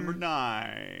move on. Number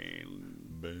 9.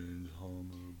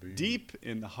 Deep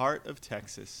in the heart of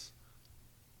Texas.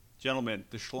 Gentlemen,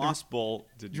 the Schloss Bowl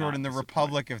did Jordan, not the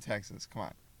Republic of Texas. Come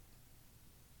on.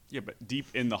 Yeah, but deep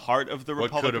in the heart of the What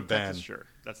Republic could of have Texas. been? Sure,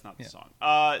 that's not the song.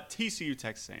 TCU,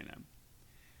 Texas A&M.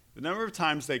 The number of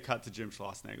times they cut to Jim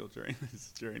Schlossnagle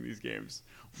during these games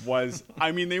was,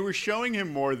 they were showing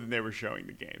him more than they were showing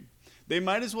the game. They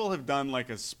might as well have done like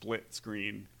a split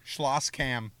screen. Schloss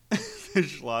cam.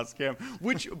 Schloss cam,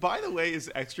 which, by the way, is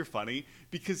extra funny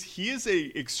because he is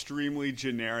a extremely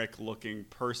generic looking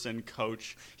person,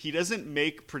 coach. He doesn't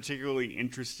make particularly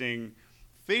interesting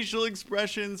facial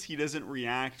expressions. He doesn't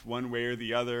react one way or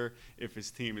the other if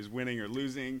his team is winning or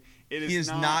losing. He is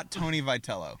not Tony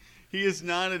Vitello. He is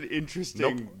not an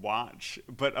interesting watch,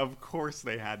 but of course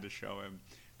they had to show him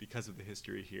because of the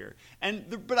history here.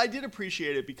 But I did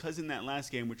appreciate it because in that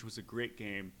last game, which was a great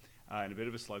game and a bit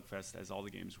of a slugfest, as all the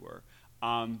games were,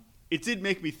 it did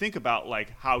make me think about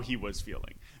how he was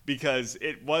feeling, because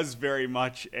it was very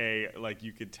much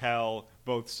you could tell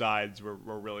both sides were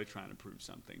really trying to prove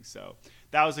something. So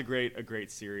that was a great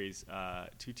series.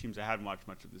 Two teams I haven't watched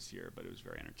much of this year, but it was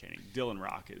very entertaining. Dylan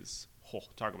Rock is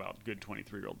talk about good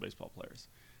 23-year-old baseball players.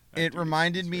 It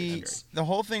reminded me. The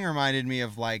whole thing reminded me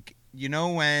of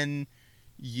when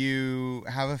you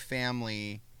have a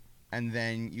family and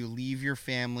then you leave your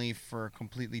family for a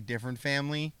completely different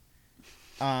family.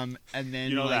 And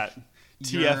then that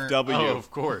TFW. Oh,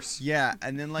 of course. Yeah,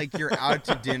 and then you're out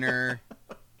to dinner.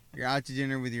 You're out to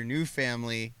dinner with your new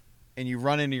family, and you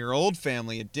run into your old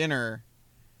family at dinner,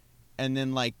 and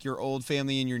then your old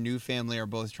family and your new family are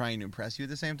both trying to impress you at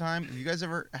the same time. Have you guys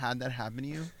ever had that happen to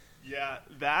you? Yeah,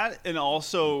 that, and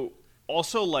also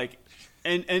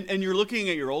and you're looking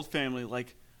at your old family look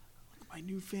at my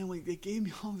new family. They gave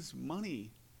me all this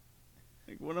money.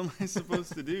 What am I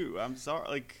supposed to do? I'm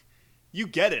sorry. You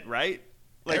get it, right?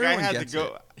 Everyone I had gets to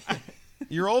go.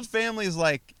 Your old family is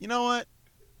you know what?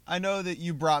 I know that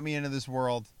you brought me into this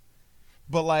world,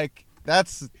 but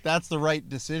that's the right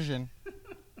decision.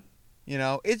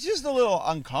 It's just a little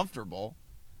uncomfortable.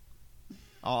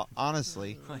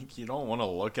 Honestly, you don't want to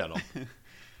look at them.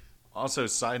 Also,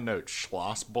 side note: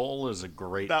 Schloss Bowl is a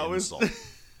great insult.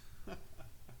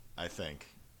 I think.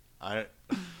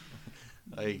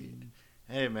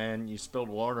 Hey man, you spilled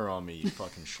water on me, you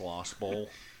fucking Schloss Bowl.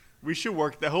 We should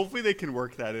work that. Hopefully, they can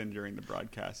work that in during the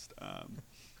broadcast,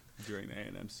 during the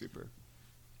A&M Super.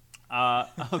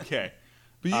 Okay.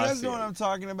 But you guys know what I'm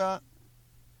talking about?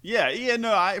 Yeah,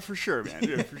 no, for sure, man.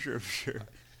 Yeah, for sure.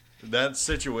 That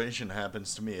situation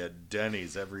happens to me at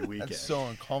Denny's every weekend. That's so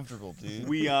uncomfortable, dude.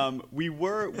 We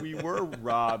were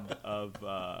robbed of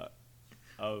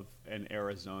an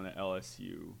Arizona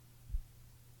LSU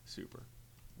Super.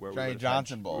 Where Jay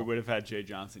Johnson Bowl. We would have had Jay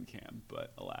Johnson Cam,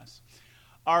 but alas.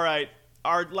 All right,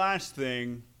 our last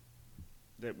thing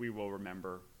that we will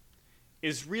remember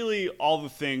is really all the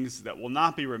things that will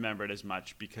not be remembered as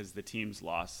much because the teams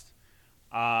lost.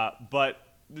 But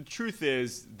the truth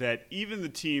is that even the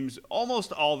teams,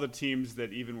 almost all the teams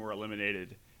that even were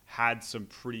eliminated, had some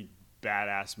pretty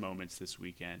badass moments this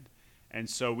weekend. And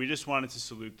so we just wanted to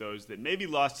salute those that maybe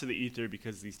lost to the ether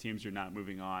because these teams are not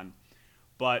moving on.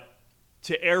 But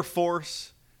to Air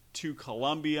Force, to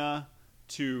Columbia,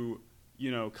 to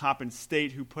Coppin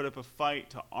State, who put up a fight,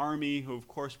 to Army, who of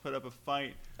course put up a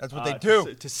fight. That's what they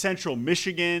do. To Central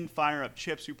Michigan, Fire Up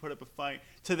Chips, who put up a fight.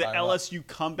 To the LSU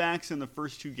comebacks in the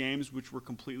first two games, which were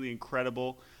completely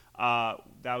incredible.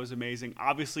 That was amazing.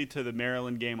 Obviously, to the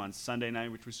Maryland game on Sunday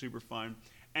night, which was super fun.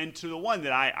 And to the one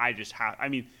that I just have,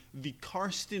 the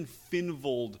Karsten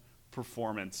Finvold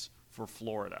performance for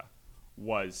Florida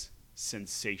was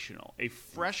sensational. A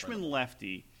freshman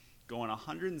lefty going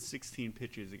 116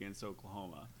 pitches against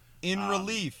Oklahoma. In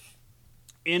relief.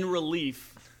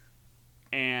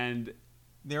 And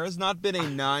there has not been a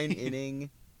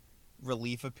 9-inning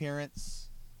relief appearance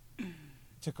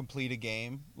to complete a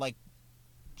game. Like,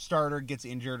 starter gets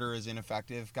injured or is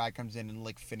ineffective, guy comes in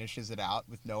and finishes it out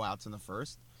with no outs in the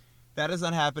first. That has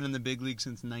not happened in the big league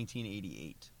since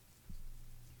 1988.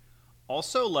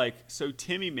 Also, so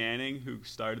Timmy Manning, who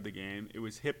started the game, it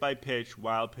was hit by pitch,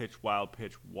 wild pitch, walk.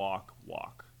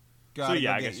 I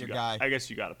guess you got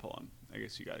to pull him. I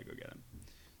guess you got to go get him.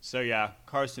 So yeah,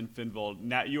 Karsten Finvold.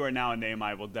 Now you are now a name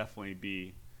I will definitely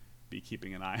be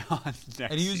keeping an eye on next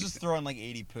And he was season. just throwing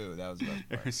 80 poo. That was the best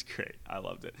part. It was great. I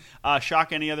loved it.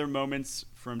 Schoch, any other moments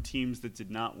from teams that did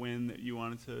not win that you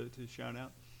wanted to shout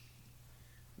out?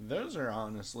 Those are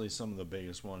honestly some of the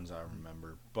biggest ones I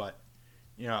remember. But,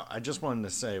 I just wanted to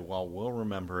say, while we'll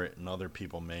remember it and other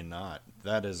people may not,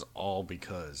 that is all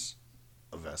because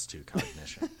of S2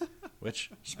 Cognition,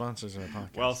 which sponsors our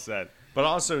podcast. Well said. But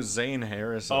also Zane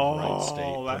Harris of Wright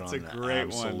State put that's on a great an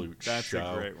absolute one. That's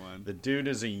show. a great one. The dude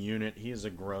is a unit. He is a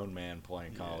grown man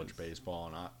playing college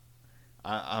baseball,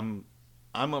 and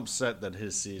I'm upset that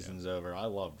his season's over. I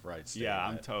loved Wright State. Yeah,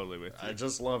 I'm totally with you. I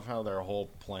just love how their whole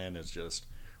plan is just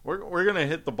we're gonna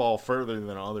hit the ball further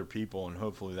than other people, and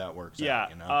hopefully that works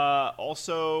out.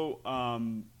 Also,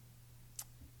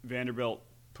 Vanderbilt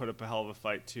put up a hell of a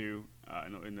fight too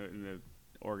in the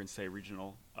Oregon State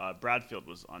regional. Bradfield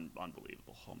was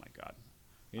unbelievable. Oh my God!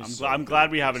 I'm glad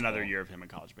we have another year of him in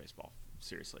college baseball.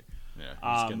 Seriously. Yeah,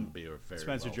 he's going to be a very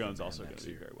Spencer wealthy Jones man also going next to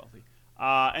be year. very wealthy.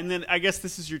 And then I guess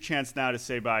this is your chance now to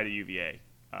say bye to UVA,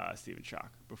 Stephen Schoch,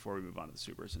 before we move on to the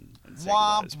Supers and say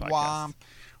goodbye to this podcast.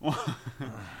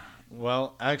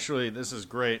 Well, actually, this is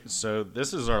great. So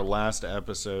this is our last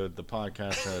episode. The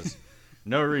podcast has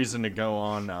no reason to go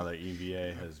on now that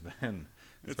UVA has been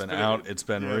out. It's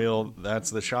been real.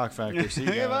 That's the shock factor. See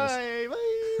you guys.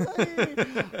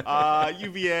 Bye.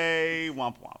 UVA,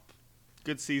 womp womp.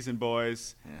 Good season,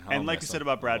 boys. Yeah, and like you said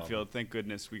about Bradfield, thank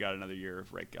goodness we got another year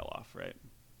of Rick Geloff, right?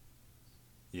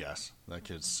 Yes, that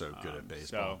kid's so good at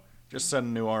baseball. Just set a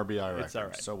new RBI record. It's all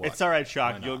right. So what? It's all right,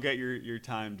 Schoch. You'll get your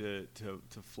time to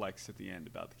flex at the end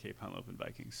about the Cape Hunt Open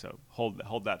Vikings. So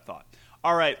hold that thought.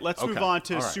 All right, let's move on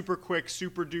to super quick,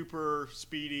 super duper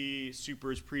speedy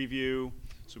Supers preview,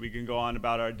 so we can go on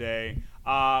about our day.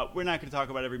 We're not going to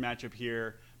talk about every matchup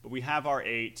here, but we have our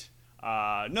 8.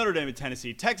 Notre Dame at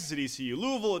Tennessee, Texas at ECU,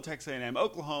 Louisville at Texas A&M,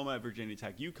 Oklahoma at Virginia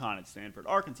Tech, UConn at Stanford,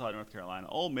 Arkansas at North Carolina,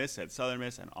 Ole Miss at Southern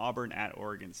Miss, and Auburn at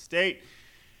Oregon State.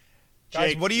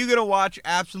 Guys, what are you going to watch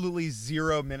absolutely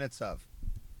 0 minutes of?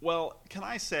 Well, can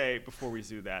I say, before we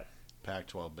do that...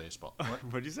 Pac-12 baseball.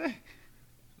 What did you say?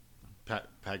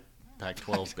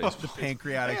 Pac-12 baseball. The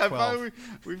pancreatic Hey, 12.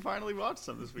 We finally watched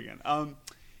some this weekend.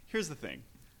 Here's the thing.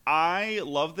 I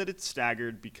love that it's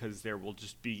staggered because there will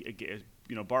just be,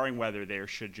 barring weather, there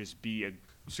should just be a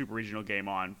super regional game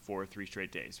on for 3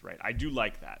 straight days, right? I do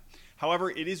like that. However,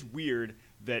 it is weird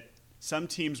that some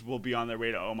teams will be on their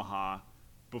way to Omaha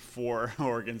before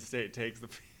Oregon State takes the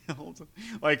field,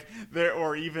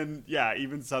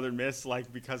 even Southern Miss,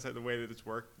 because of the way that it's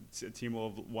worked, a team will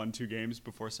have won 2 games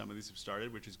before some of these have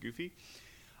started, which is goofy.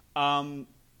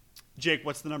 Jake,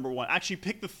 what's the number 1? Actually,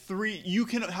 pick the 3.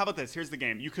 How about this? Here's the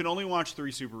game. You can only watch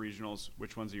 3 super regionals.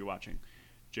 Which ones are you watching?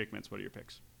 Jake Mintz, what are your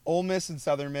picks? Ole Miss and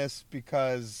Southern Miss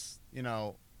because,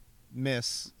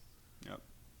 Miss. Yep.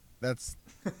 That's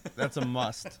a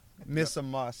must. Miss a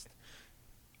must.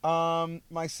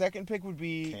 My second pick would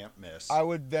be Can't miss. I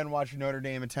would then watch Notre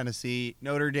Dame and Tennessee.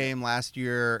 Notre Dame last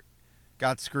year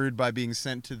got screwed by being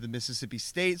sent to the Mississippi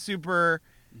State Super.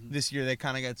 Mm-hmm. This year they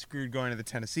kind of got screwed going to the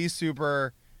Tennessee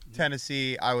Super. Mm-hmm.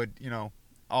 Tennessee, I would,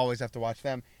 always have to watch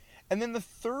them. And then the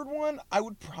third one, I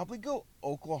would probably go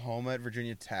Oklahoma at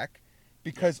Virginia Tech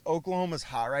because Oklahoma's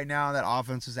hot right now. That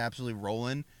offense is absolutely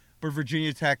rolling. But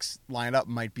Virginia Tech's lineup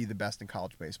might be the best in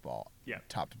college baseball,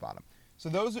 top to bottom. So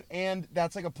and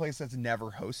that's a place that's never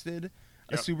hosted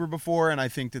a Super before, and I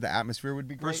think that the atmosphere would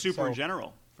be great. Or Super in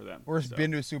general for them. Or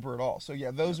been to a Super at all. So,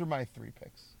 those are my 3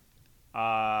 picks.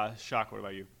 Schoch, what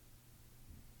about you?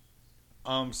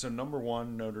 So number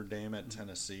 1, Notre Dame at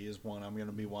Tennessee is one I'm going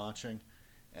to be watching.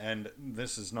 And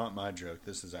this is not my joke.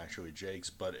 This is actually Jake's,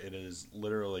 but it is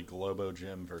literally Globo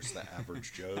Gym versus the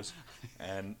Average Joes.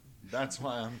 And that's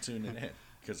why I'm tuning in,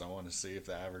 because I want to see if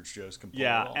the Average Joes can pull it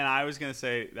off. And I was going to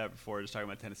say that before, just talking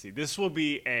about Tennessee. This will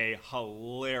be a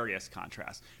hilarious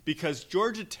contrast because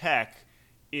Georgia Tech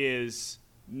is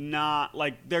not,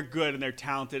 like, they're good and they're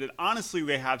talented. And honestly,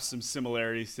 they have some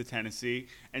similarities to Tennessee.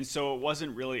 And so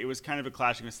it was kind of a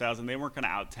clashing of styles, and they weren't going to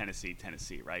out Tennessee,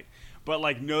 right? But,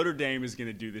 like, Notre Dame is going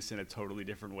to do this in a totally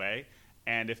different way.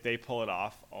 And if they pull it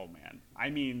off, oh, man. I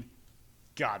mean,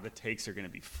 God, the takes are going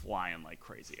to be flying like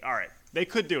crazy. All right. They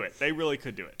could do it. They really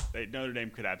could do it. Notre Dame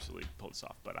could absolutely pull this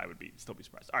off, but I would still be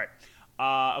surprised. All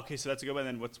right. Okay, so that's a good one.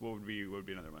 Then what would be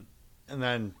another one? And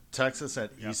then Texas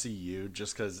at ECU,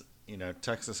 just because,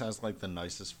 Texas has, like, the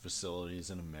nicest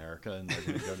facilities in America, and they're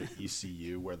going to go to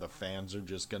ECU where the fans are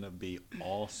just going to be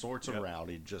all sorts of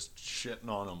rowdy, just shitting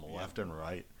on them left and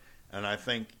right. And I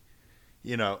think,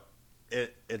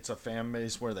 it's a fan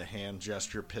base where the hand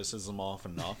gesture pisses them off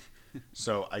enough.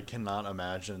 So I cannot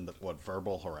imagine what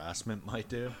verbal harassment might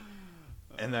do.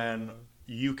 And then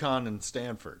UConn and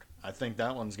Stanford. I think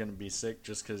that one's going to be sick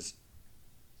just because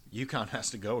UConn has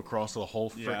to go across the whole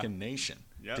freaking nation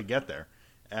to get there.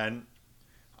 And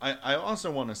I also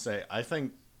want to say, I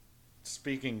think,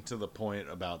 speaking to the point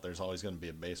about there's always going to be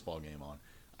a baseball game on,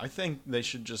 I think they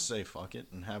should just say fuck it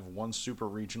and have one super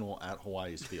regional at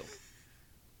Hawaii's field.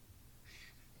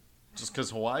 Just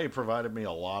because Hawaii provided me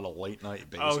a lot of late night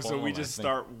baseball. Oh, so we just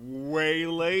start way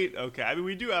late? Okay. I mean,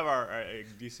 we do have a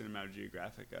decent amount of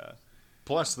geographic.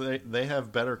 Plus, they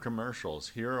have better commercials.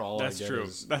 Here, That's true.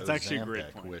 That's actually Zampec, a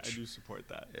great point. Which I do support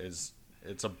that.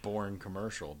 It's a boring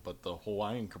commercial, but the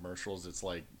Hawaiian commercials, it's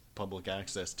like public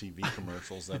access TV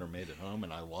commercials that are made at home,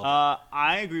 and I love it.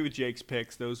 I agree with Jake's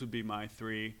picks. Those would be my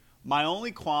three. My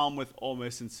only qualm with Ole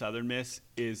Miss and Southern Miss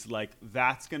is, like,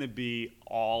 that's going to be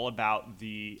all about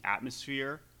the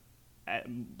atmosphere,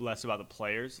 less about the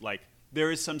players. Like,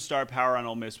 there is some star power on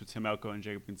Ole Miss with Tim Elko and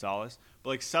Jacob Gonzalez, but,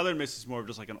 like, Southern Miss is more of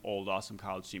just, like, an old, awesome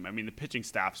college team. I mean, the pitching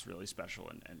staff's really special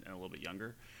and a little bit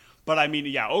younger. But, I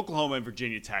mean, Oklahoma and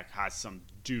Virginia Tech has some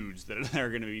dudes that are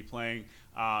going to be playing.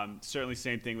 Certainly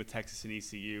same thing with Texas and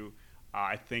ECU.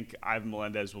 I think Ivan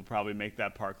Melendez will probably make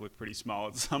that park look pretty small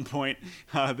at some point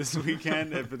this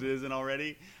weekend, if it isn't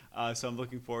already. So I'm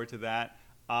looking forward to that.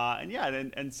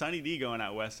 And Sonny D going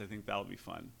out west, I think that'll be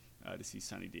fun to see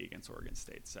Sonny D against Oregon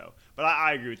State. So, but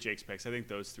I agree with Jake's picks. I think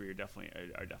those three are definitely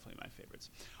my favorites.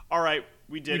 All right,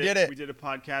 we did it. We did a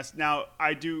podcast. Now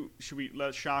should we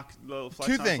let Schoch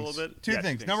flex on us a little bit? Two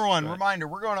things. Number one, reminder: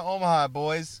 we're going to Omaha,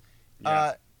 boys.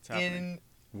 Yeah,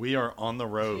 we are on the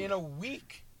road in a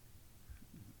week.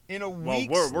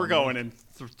 Well, we're going in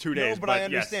 2 days. No, but I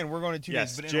understand. We're going in 2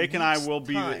 days. But Jake and I will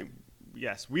be.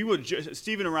 Yes, we will.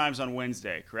 Stephen arrives on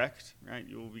Wednesday, correct? Right?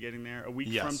 You will be getting there a week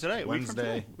from today.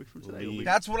 Wednesday. A week from today.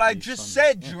 That's what I just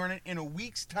said, Jordan. In a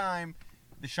week's time,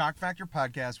 the Schoch Factor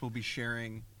podcast will be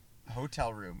sharing a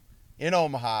hotel room in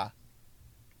Omaha,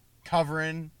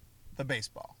 covering the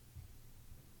baseball.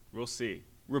 We'll see.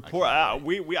 Report.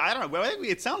 We I don't know.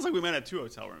 It sounds like we met at 2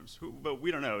 hotel rooms, but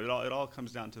we don't know. It all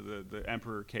comes down to the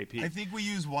Emperor KP. I think we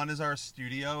use one as our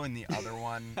studio, and the other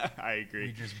one I agree.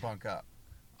 We just bunk up.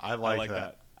 I like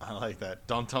that. I like that.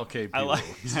 Don't tell KP. I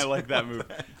like that move.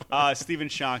 Stephen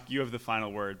Schoch, you have the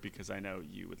final word because I know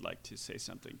you would like to say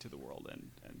something to the world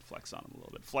and flex on them a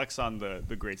little bit. Flex on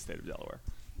the great state of Delaware.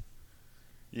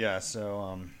 Yeah.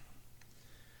 So.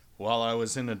 While I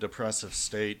was in a depressive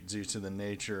state due to the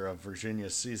nature of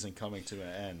Virginia's season coming to an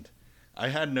end, I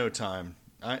had no time.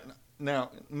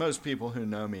 Now, most people who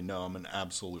know me know I'm an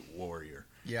absolute warrior.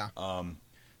 Yeah.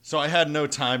 So I had no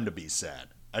time to be sad.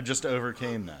 I just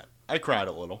overcame that. I cried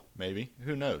a little, maybe.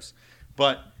 Who knows?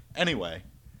 But anyway,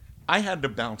 I had to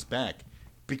bounce back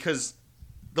because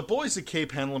the boys at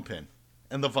Cape Henlopen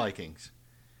and the Vikings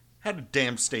had a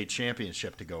damn state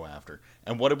championship to go after.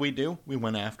 And what did we do? We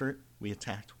went after it. We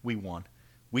attacked. We won.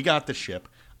 We got the ship.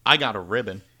 I got a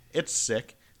ribbon. It's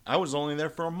sick. I was only there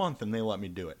for a month, and they let me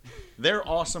do it. They're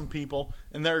awesome people,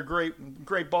 and they're a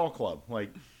great ball club.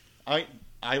 Like, I've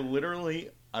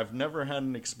never had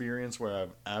an experience where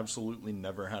I've absolutely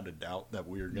never had a doubt that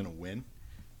we were going to win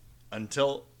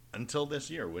until this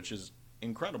year, which is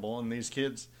incredible. And these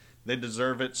kids, they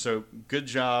deserve it. So good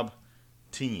job,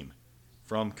 team,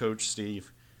 from Coach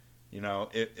Steve.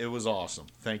 It was awesome.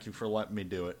 Thank you for letting me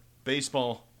do it.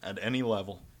 Baseball at any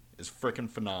level is freaking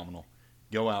phenomenal.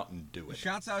 Go out and do it.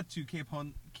 Shouts out to Cape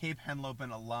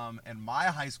Henlopen alum and my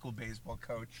high school baseball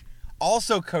coach,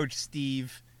 also Coach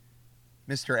Steve,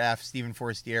 Mr. F, Stephen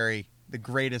Forestieri, the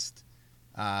greatest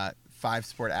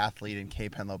 5-sport athlete in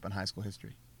Cape Henlopen high school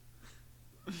history.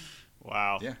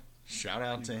 Wow. Yeah. Shout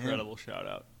out to him. Incredible shout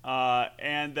out.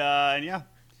 And yeah,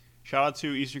 shout out to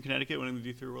Eastern Connecticut winning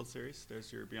the D3 World Series.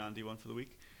 There's your Beyond D1 for the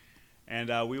week. And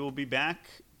we will be back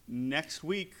next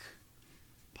week,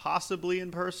 possibly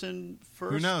in person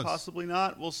first. Who knows? Possibly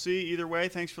not. We'll see. Either way,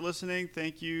 thanks for listening.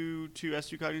 Thank you to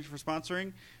S2 Cognition for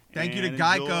sponsoring. Thank you to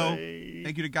Geico.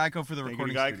 Thank you to Geico for the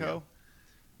recording Thank you to Geico studio.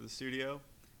 for the studio.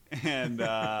 And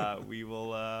we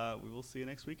will see you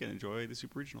next weekend. Enjoy the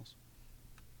Super Regionals.